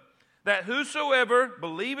lifted up, that whosoever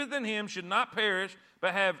believeth in him should not perish,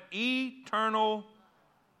 but have eternal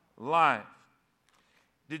life.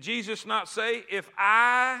 Did Jesus not say, if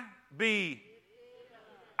I be,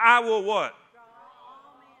 I will what?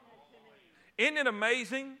 Isn't it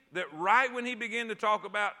amazing that right when he began to talk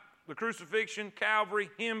about the crucifixion, Calvary,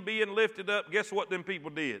 him being lifted up, guess what them people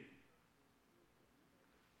did?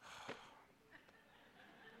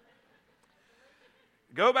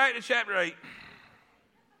 Go back to chapter 8.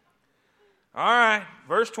 All right,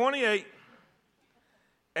 verse 28.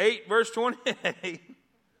 8, verse 28.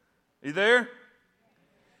 You there?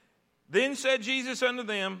 Then said Jesus unto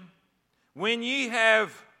them, when ye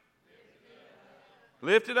have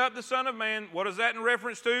lifted up the Son of Man, what is that in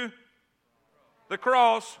reference to? The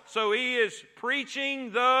cross. So he is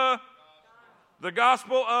preaching the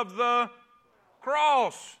gospel of the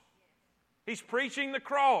cross. He's preaching the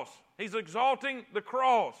cross. He's exalting the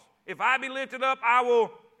cross. If I be lifted up, I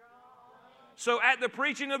will. So at the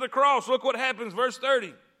preaching of the cross, look what happens, verse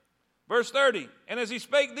 30. Verse 30, and as he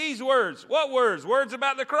spake these words, what words? Words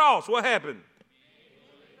about the cross. What happened?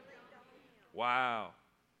 Wow.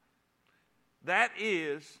 That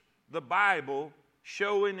is the Bible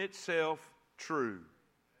showing itself true.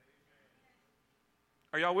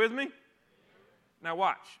 Are y'all with me? Now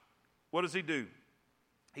watch. What does he do?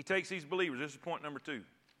 He takes these believers. This is point number 2.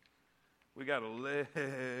 We got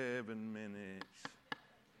 11 minutes.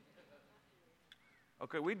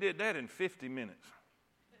 Okay, we did that in 50 minutes.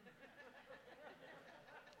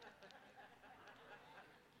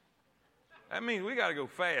 That means we got to go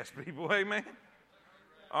fast, people. Amen.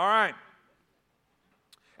 All right.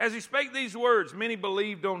 As he spake these words, many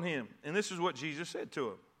believed on him. And this is what Jesus said to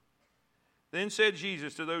them. Then said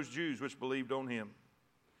Jesus to those Jews which believed on him,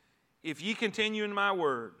 if ye continue in my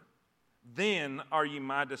word, then are ye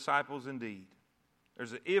my disciples indeed.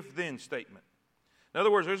 There's an if-then statement. In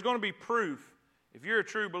other words, there's going to be proof. If you're a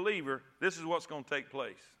true believer, this is what's going to take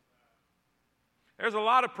place. There's a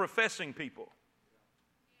lot of professing people.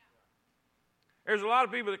 There's a lot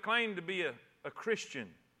of people that claim to be a Christian.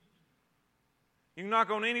 You can knock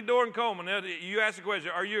on any door in Coleman. You ask the question,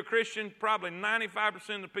 are you a Christian? Probably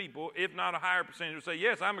 95% of the people, if not a higher percentage, will say,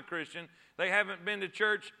 yes, I'm a Christian. They haven't been to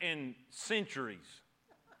church in centuries.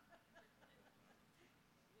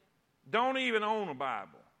 Don't even own a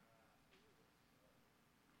Bible.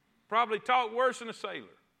 Probably talk worse than a sailor,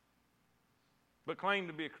 but claim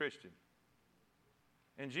to be a Christian.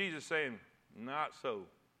 And Jesus saying, not so.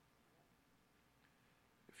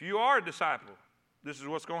 If you are a disciple, this is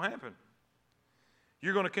what's going to happen.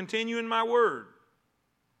 You're going to continue in my word.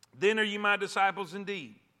 Then are ye my disciples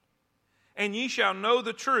indeed. And ye shall know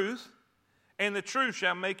the truth, and the truth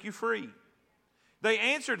shall make you free. They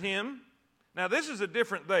answered him. Now, this is a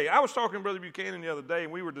different day. I was talking to Brother Buchanan the other day,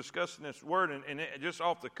 and we were discussing this word, and just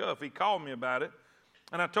off the cuff, he called me about it.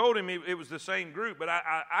 And I told him it was the same group, but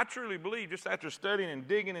I truly believe, just after studying and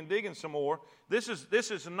digging some more, this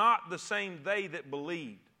is not the same they that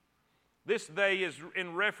believed. This they is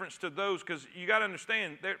in reference to those, because you got to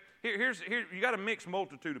understand, here you got a mixed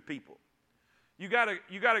multitude of people. You got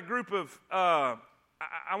a group of, I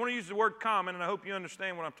want to use the word common, and I hope you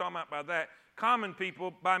understand what I'm talking about by that. Common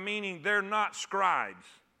people, by meaning they're not scribes,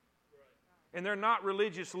 and they're not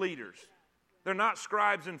religious leaders. They're not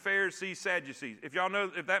scribes and Pharisees, Sadducees. If y'all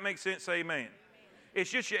know, if that makes sense, say amen.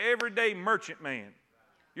 It's just your everyday merchant man.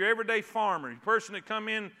 your everyday farmer, your person that come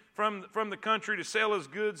in from the country to sell his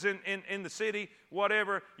goods in the city,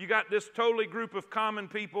 whatever. You got this totally group of common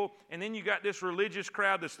people, and then you got this religious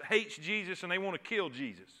crowd that hates Jesus and they want to kill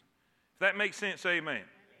Jesus. If that makes sense, amen.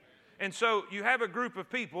 And so you have a group of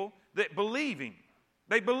people that believe him.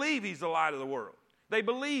 They believe he's the light of the world. They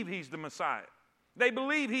believe he's the Messiah. They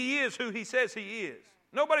believe he is who he says he is.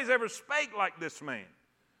 Nobody's ever spake like this man.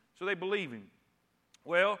 So they believe him.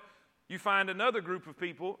 Well, you find another group of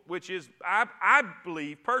people, which is, I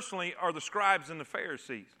believe personally, are the scribes and the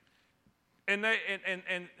Pharisees. And they're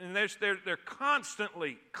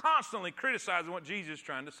constantly criticizing what Jesus is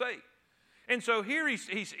trying to say. And so here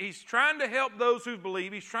he's trying to help those who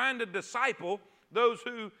believe. He's trying to disciple those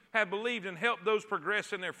who have believed and help those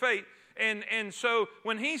progress in their faith. And so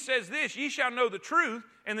when he says this, ye shall know the truth,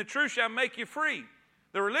 and the truth shall make you free.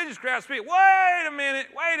 The religious crowd speak, wait a minute.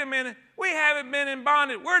 We haven't been in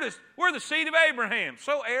bondage. We're the seed of Abraham.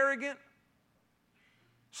 So arrogant.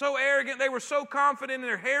 They were so confident in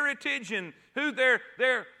their heritage and who their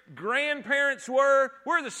grandparents were.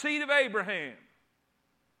 We're the seed of Abraham.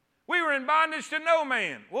 We were in bondage to no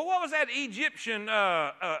man. Well, what was that Egyptian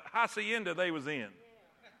hacienda they was in?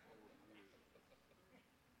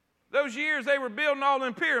 Those years they were building all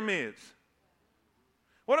them pyramids.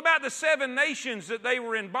 What about the 7 nations that they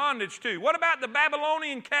were in bondage to? What about the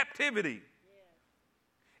Babylonian captivity?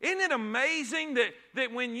 Isn't it amazing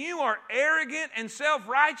that when you are arrogant and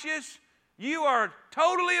self-righteous, you are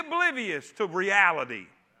totally oblivious to reality?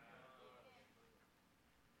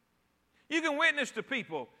 You can witness to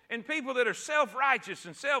people, and people that are self-righteous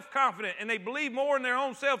and self-confident, and they believe more in their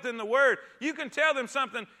own self than the Word. You can tell them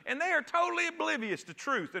something, and they are totally oblivious to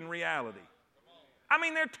truth and reality. I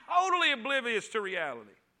mean, they're totally oblivious to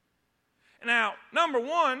reality. Now, number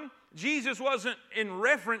one, Jesus wasn't in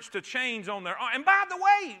reference to chains on their arm. And by the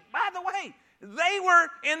way, they were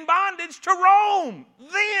in bondage to Rome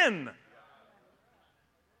then.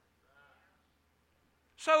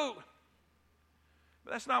 So,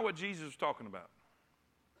 but that's not what Jesus was talking about.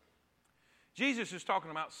 Jesus is talking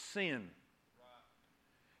about sin.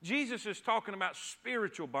 Jesus is talking about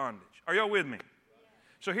spiritual bondage. Are y'all with me?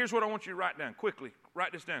 So here's what I want you to write down quickly.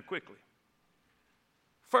 Write this down quickly.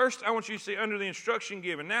 First, I want you to see under the instruction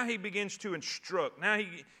given. Now he begins to instruct. Now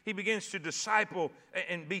he begins to disciple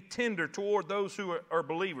and be tender toward those who are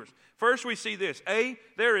believers. First, we see this. A,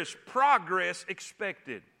 there is progress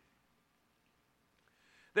expected.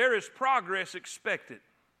 There is progress expected.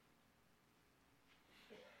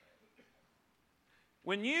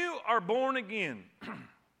 When you are born again,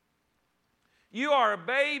 you are a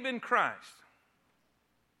babe in Christ.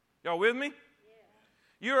 Y'all with me?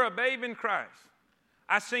 You're a babe in Christ.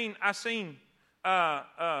 I seen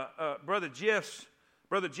Brother Jeff's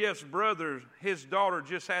brother, his daughter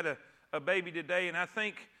just had a baby today, and I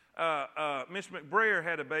think Miss McBrayer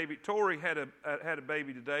had a baby. Tori had a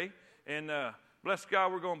baby today, and bless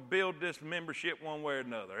God, we're going to build this membership one way or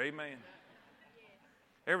another. Amen.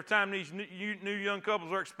 Every time these new young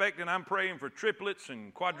couples are expecting, I'm praying for triplets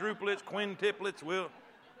and quadruplets, quintuplets. We'll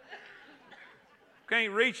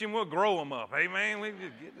can't reach them, we'll grow them up. Amen. We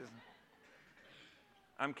just get this.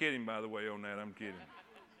 I'm kidding, by the way, on that. I'm kidding.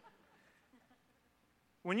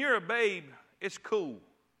 When you're a babe, it's cool,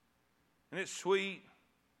 and it's sweet,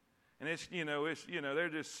 and it's they're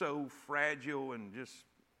just so fragile and just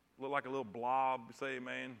look like a little blob. Say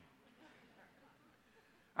amen.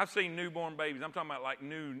 I've seen newborn babies. I'm talking about like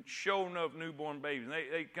show enough newborn babies. And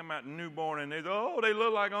they come out newborn and they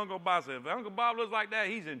look like Uncle Bob. If Uncle Bob looks like that,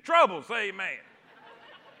 he's in trouble. Say amen.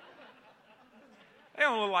 They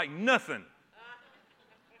don't look like nothing.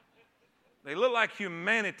 They look like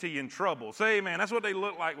humanity in trouble. Say amen. That's what they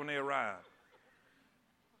look like when they arrive.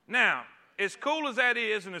 Now, as cool as that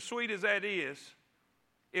is and as sweet as that is,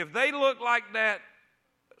 if they look like that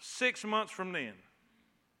 6 months from then,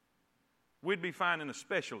 we'd be finding a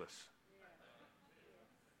specialist.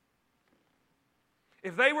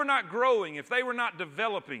 If they were not growing, if they were not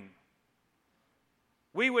developing,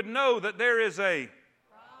 we would know that there is a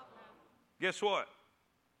problem. Guess what?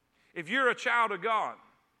 If you're a child of God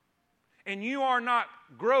and you are not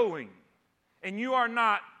growing and you are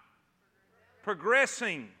not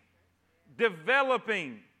progressing,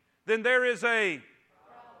 developing, then there is a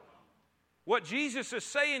what Jesus is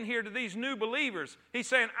saying here to these new believers, he's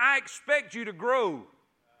saying, I expect you to grow.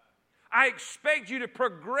 I expect you to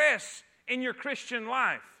progress in your Christian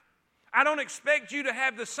life. I don't expect you to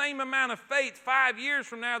have the same amount of faith 5 years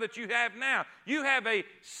from now that you have now. You have a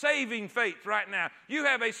saving faith right now. You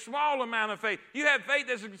have a small amount of faith. You have faith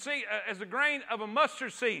as a grain of a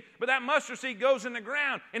mustard seed. But that mustard seed goes in the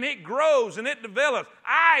ground and it grows and it develops.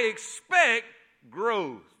 I expect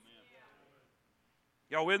growth.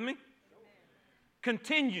 Y'all with me?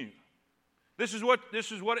 Continue. This is what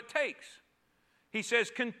it takes. He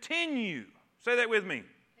says continue. Say that with me.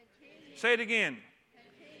 Continue. Say it again.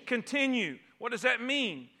 Continue. What does that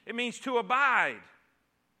mean? It means to abide.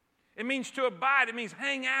 It means to abide. It means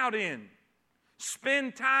hang out in.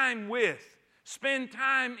 Spend time with. Spend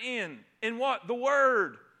time in. In what? The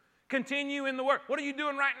Word. Continue in the Word. What are you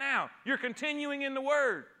doing right now? You're continuing in the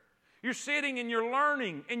Word. You're sitting and you're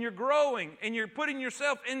learning and you're growing and you're putting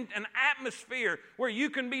yourself in an atmosphere where you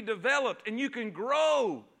can be developed and you can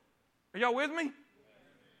grow. Are y'all with me?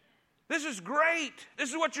 This is great. This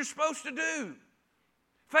is what you're supposed to do.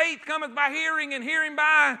 Faith cometh by hearing and hearing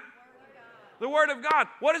by the Word of God.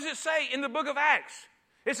 What does it say in the book of Acts?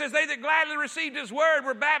 It says, they that gladly received His Word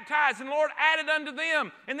were baptized, and the Lord added unto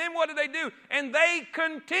them. And then what did they do? And they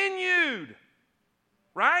continued.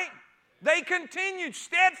 Right? They continued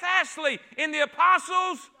steadfastly in the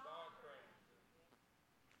apostles.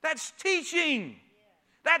 That's teaching.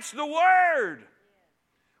 That's the Word.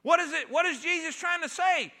 What is it? What is Jesus trying to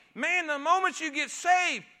say? Man, the moment you get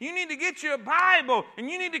saved, you need to get you a Bible, and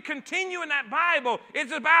you need to continue in that Bible.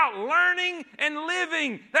 It's about learning and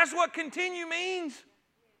living. That's what continue means.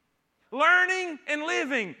 Learning and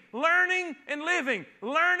living. Learning and living.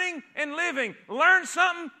 Learning and living. Learn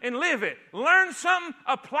something and live it. Learn something,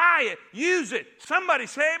 apply it, use it. Somebody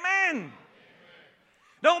say amen. Amen.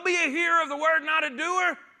 Don't be a hearer of the word, not a doer.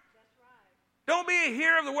 That's right. Don't be a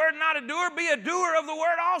hearer of the word, not a doer. Be a doer of the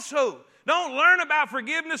word also. Don't learn about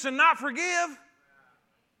forgiveness and not forgive.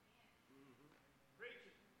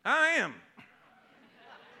 I am.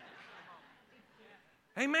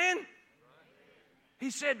 Amen.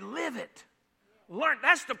 He said, live it. Learn.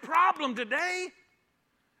 That's the problem today.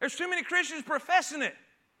 There's too many Christians professing it,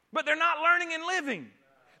 but they're not learning and living.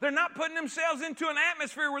 They're not putting themselves into an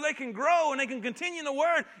atmosphere where they can grow and they can continue in the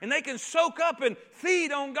Word and they can soak up and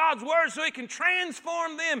feed on God's Word so it can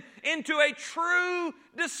transform them into a true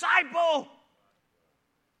disciple.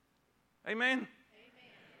 Amen? Amen.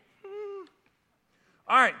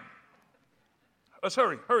 All right. Let's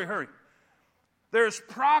hurry. There is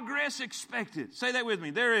progress expected. Say that with me.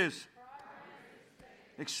 There is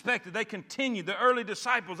expected. They continued. The early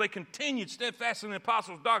disciples, they continued steadfast in the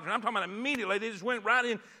apostles' doctrine. I'm talking about immediately. They just went right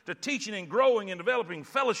into teaching and growing and developing,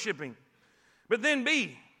 fellowshipping. But then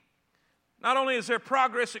B, not only is there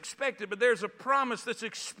progress expected, but there's a promise that's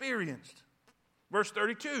experienced. Verse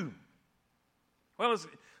 32. Well,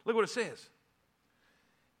 look what it says.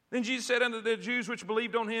 Then Jesus said unto the Jews which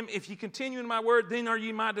believed on Him, if ye continue in my word, then are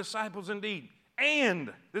ye my disciples indeed.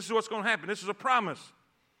 And, this is what's going to happen. This is a promise.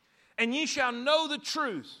 And ye shall know the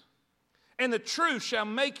truth, and the truth shall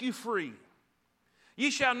make you free. Ye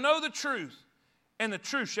shall know the truth, and the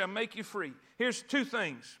truth shall make you free. Here's two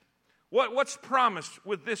things. What's promised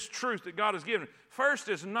with this truth that God has given? First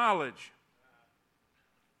is knowledge.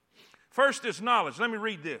 First is knowledge. Let me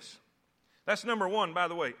read this. That's number one, by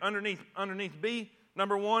the way. Underneath B,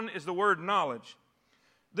 number one is the word knowledge.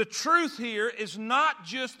 The truth here is not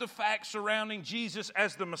just the facts surrounding Jesus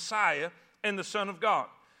as the Messiah and the Son of God.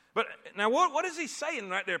 But now what is he saying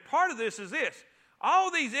right there? Part of this is this. All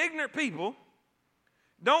these ignorant people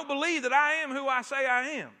don't believe that I am who I say I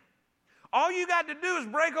am. All you got to do is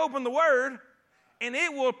break open the Word, and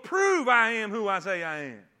it will prove I am who I say I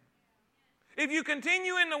am. If you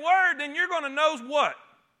continue in the Word, then you're going to know what?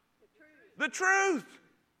 The truth.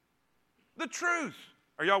 The truth.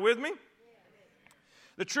 Are y'all with me?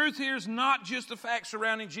 The truth here is not just the facts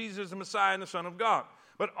surrounding Jesus as the Messiah and the Son of God,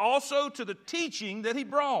 but also to the teaching that He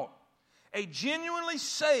brought. A genuinely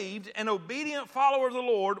saved and obedient follower of the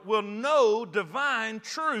Lord will know divine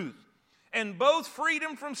truth and both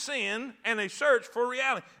freedom from sin and a search for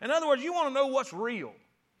reality. In other words, you want to know what's real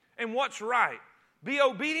and what's right. Be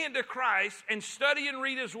obedient to Christ and study and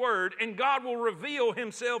read His Word, and God will reveal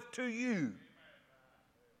Himself to you.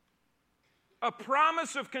 A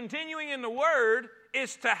promise of continuing in the Word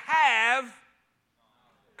is to have,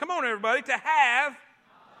 come on everybody, to have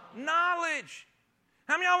knowledge.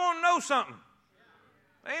 How many of y'all want to know something?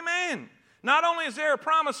 Amen. Not only is there a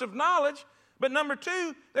promise of knowledge, but number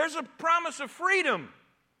two, there's a promise of freedom.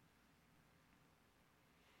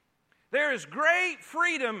 There is great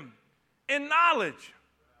freedom in knowledge.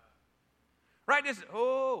 Write this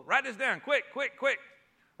down. Quick.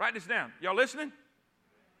 Write this down. Y'all listening?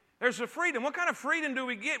 There's a freedom. What kind of freedom do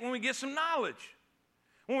we get when we get some knowledge?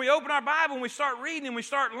 When we open our Bible and we start reading and we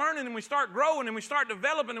start learning and we start growing and we start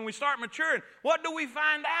developing and we start maturing, what do we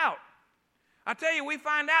find out? I tell you, we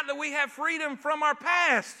find out that we have freedom from our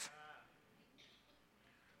past.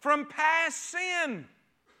 From past sin.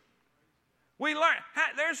 We learn,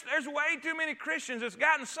 there's way too many Christians that's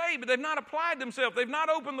gotten saved, but they've not applied themselves. They've not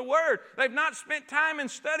opened the Word. They've not spent time in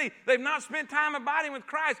study. They've not spent time abiding with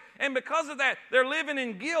Christ. And because of that, they're living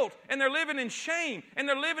in guilt, and they're living in shame, and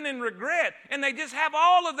they're living in regret, and they just have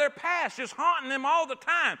all of their past just haunting them all the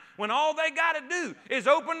time, when all they got to do is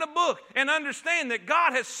open the book and understand that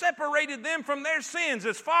God has separated them from their sins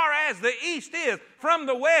as far as the east is from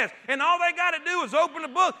the west. And all they got to do is open the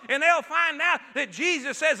book, and they'll find out that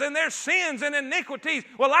Jesus says, in their sins and iniquities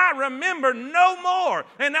will I remember no more.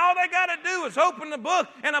 And all they got to do is open the book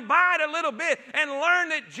and abide a little bit and learn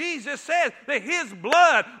that Jesus says that His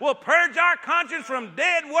blood will purge our conscience from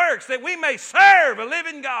dead works, that we may serve a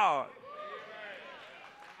living God.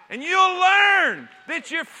 And you'll learn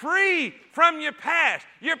that you're free from your past.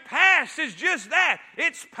 Your past is just that.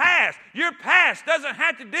 It's past. Your past doesn't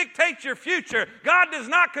have to dictate your future. God does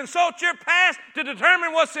not consult your past to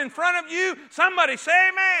determine what's in front of you. Somebody say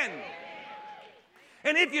amen.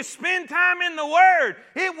 And if you spend time in the Word,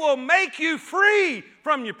 it will make you free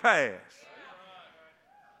from your past.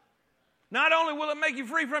 Not only will it make you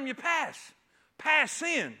free from your past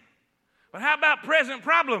sin, but how about present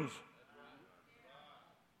problems?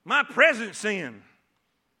 My present sin.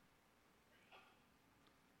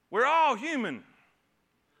 We're all human.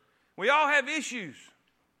 We all have issues.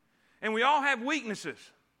 And we all have weaknesses.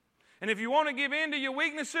 And if you want to give in to your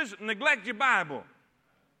weaknesses, neglect your Bible.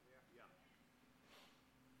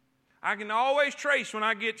 I can always trace when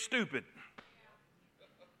I get stupid.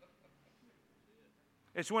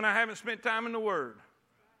 It's when I haven't spent time in the Word.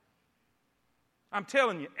 I'm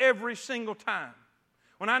telling you, every single time.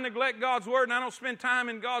 When I neglect God's Word and I don't spend time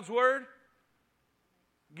in God's Word,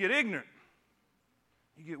 you get ignorant.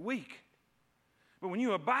 You get weak. But when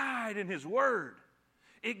you abide in His Word,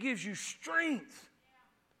 it gives you strength.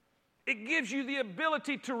 It gives you the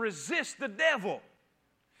ability to resist the devil.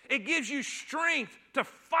 It gives you strength to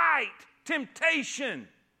fight temptation.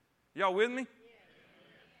 Y'all with me?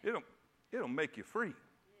 It'll make you free.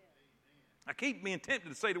 I keep being tempted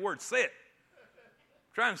to say the word set.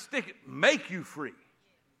 Trying to stick it, make you free. You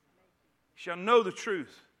shall know the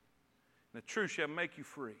truth, and the truth shall make you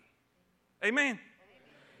free. Amen?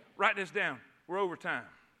 Write this down. We're over time.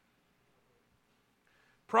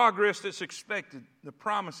 Progress that's expected, the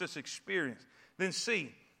promise that's experienced. Then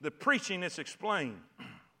C, the preaching that's explained.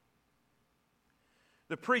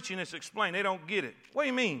 The preaching that's explained. They don't get it. What do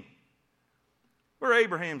you mean? We're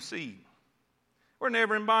Abraham's seed. We're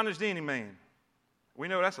never in bondage to any man. We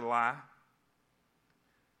know that's a lie.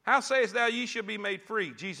 How sayest thou ye shall be made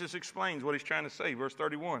free? Jesus explains what He's trying to say. Verse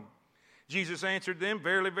 31. Jesus answered them,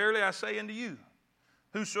 Verily, verily, I say unto you,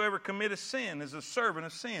 whosoever committeth sin is a servant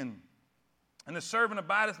of sin. And the servant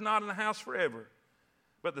abideth not in the house forever,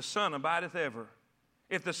 but the Son abideth ever.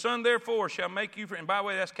 If the Son therefore shall make you free, and by the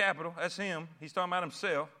way, that's capital, that's Him. He's talking about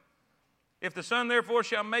Himself. If the Son therefore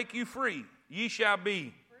shall make you free, ye shall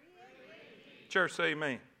be free. Church, say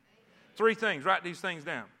amen. 3 things. Write these things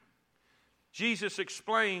down. Jesus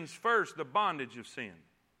explains first the bondage of sin.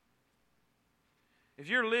 If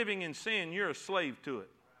you're living in sin, you're a slave to it.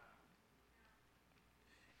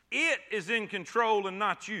 It is in control and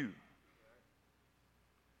not you.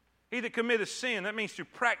 He that committeth sin, that means to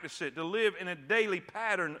practice it, to live in a daily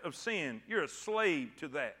pattern of sin. You're a slave to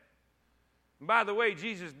that. And by the way,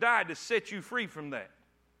 Jesus died to set you free from that.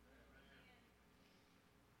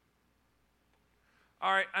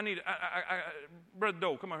 All right, Brother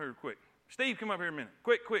Dole, come over here quick. Steve, come up here a minute.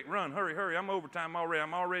 Quick, run, hurry. I'm overtime already.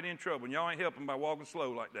 I'm already in trouble. And y'all ain't helping by walking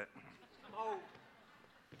slow like that.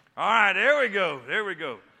 All right, there we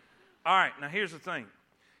go. All right, now here's the thing.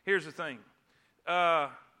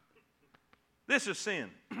 This is sin.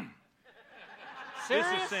 This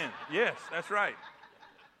is sin. Yes, that's right.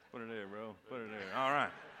 Put it there, bro. Put it there. All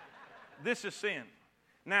right. This is sin.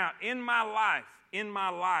 Now, in my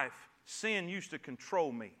life, sin used to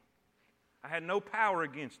control me. I had no power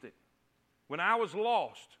against it. When I was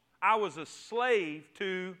lost, I was a slave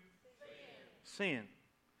to sin.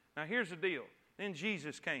 Now, here's the deal. Then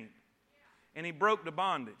Jesus came, and He broke the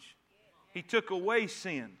bondage. He took away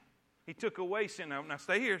sin. Now,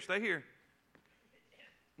 stay here.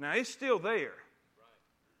 Now, it's still there.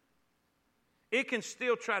 It can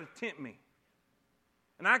still try to tempt me.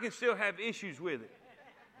 And I can still have issues with it.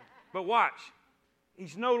 But watch.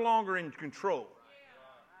 He's no longer in control.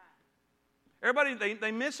 Everybody,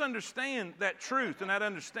 they misunderstand that truth and that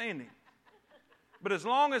understanding. But as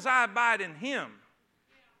long as I abide in Him,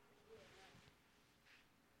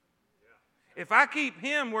 if I keep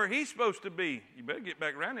Him where He's supposed to be, you better get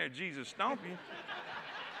back around there, Jesus stomp you.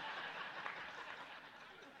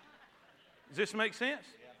 Does this make sense?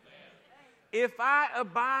 If I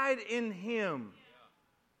abide in Him,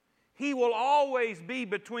 He will always be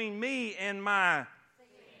between me and my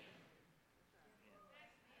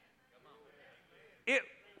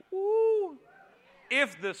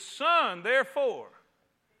If the Son, therefore,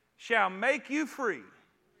 shall make you free,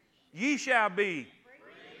 ye shall be free.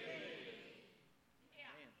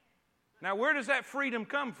 Now, where does that freedom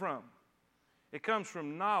come from? It comes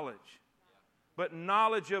from knowledge, but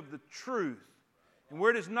knowledge of the truth. And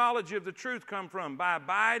where does knowledge of the truth come from? By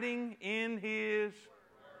abiding in His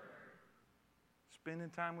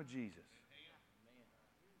spending time with Jesus.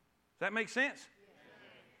 Does that make sense?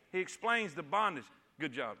 He explains the bondage.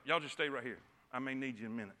 Good job. Y'all just stay right here. I may need you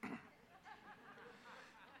in a minute.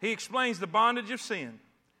 He explains the bondage of sin.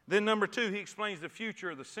 Then number 2, he explains the future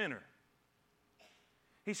of the sinner.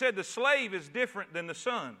 He said the slave is different than the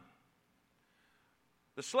son.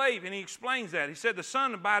 The slave, and he explains that. He said the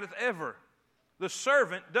son abideth ever. The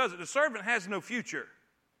servant does it. The servant has no future.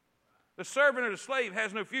 The servant or the slave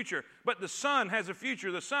has no future. But the son has a future.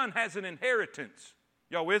 The son has an inheritance.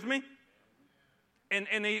 Y'all with me?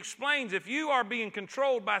 And he explains, if you are being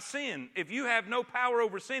controlled by sin, if you have no power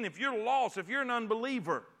over sin, if you're lost, if you're an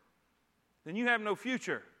unbeliever, then you have no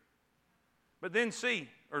future. But then C,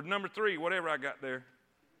 or number 3, whatever I got there,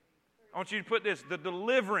 I want you to put this, the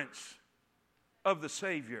deliverance of the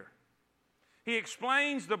Savior. He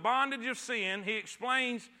explains the bondage of sin. He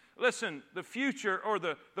explains, listen, the future or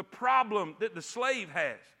the problem that the slave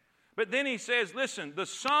has. But then he says, listen, the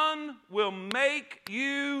Son will make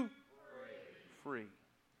you free.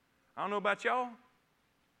 I don't know about y'all,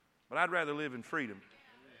 but I'd rather live in freedom.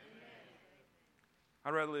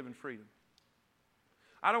 I'd rather live in freedom.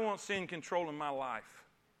 I don't want sin controlling my life.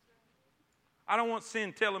 I don't want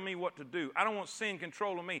sin telling me what to do. I don't want sin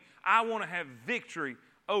controlling me. I want to have victory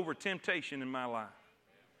over temptation in my life.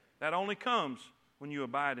 That only comes when you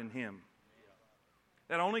abide in Him.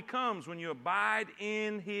 That only comes when you abide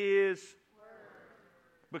in His Word.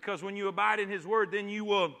 Because when you abide in His Word, then you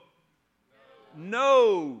will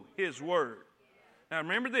know His Word. Now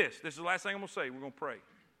remember this. This is the last thing I'm going to say. We're going to pray.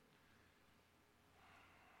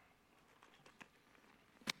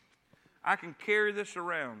 I can carry this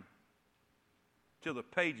around till the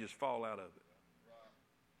pages fall out of it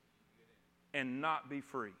and not be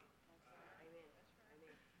free.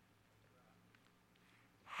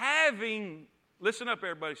 Having, listen up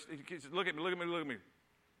everybody, look at me.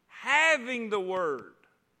 Having the Word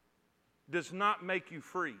does not make you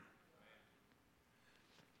free.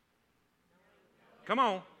 Come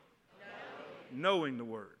on. Knowing the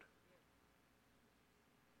Word.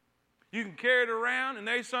 You can carry it around, and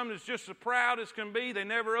there's some that's just as proud as can be. They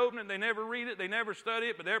never open it, they never read it, they never study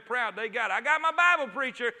it, but they're proud. They got it. I got my Bible,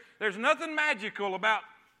 preacher. There's nothing magical about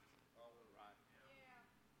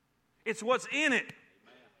it. It's what's in it.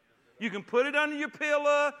 You can put it under your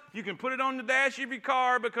pillow. You can put it on the dash of your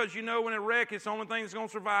car because you know when it wrecks, it's the only thing that's going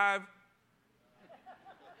to survive.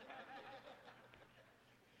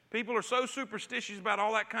 People are so superstitious about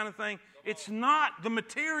all that kind of thing. It's not the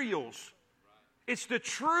materials. It's the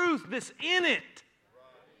truth that's in it.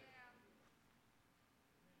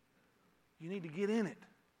 You need to get in it.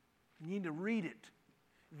 You need to read it.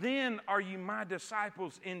 Then are you my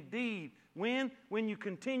disciples indeed. When? When you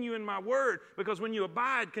continue in my word. Because when you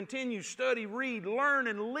abide, continue, study, read, learn,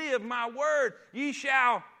 and live my word, ye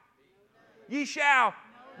shall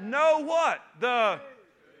know what?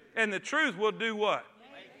 And the truth will do what?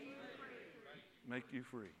 Make you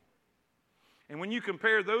free. And when you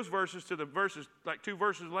compare those verses to the verses, like 2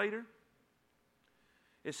 verses later,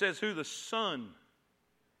 it says who the Son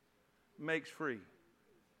makes free.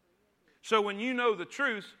 So when you know the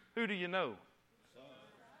truth, who do you know?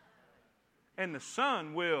 And the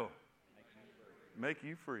Son will make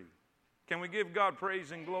you free. Can we give God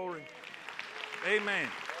praise and glory? Amen.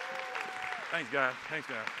 Thanks, guys. Thanks,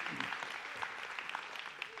 guys.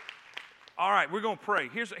 All right, we're going to pray.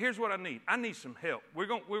 Here's what I need. I need some help. We're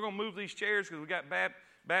going to move these chairs because we got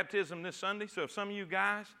baptism this Sunday. So if some of you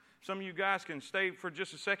guys can stay for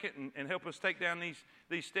just a second and help us take down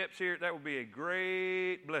these steps here, that would be a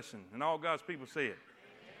great blessing. And all God's people say it.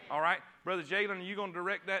 All right, Brother Jalen, are you going to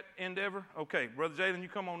direct that endeavor? Okay, Brother Jalen, you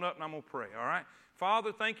come on up and I'm going to pray. All right,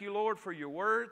 Father, thank you, Lord, for your word.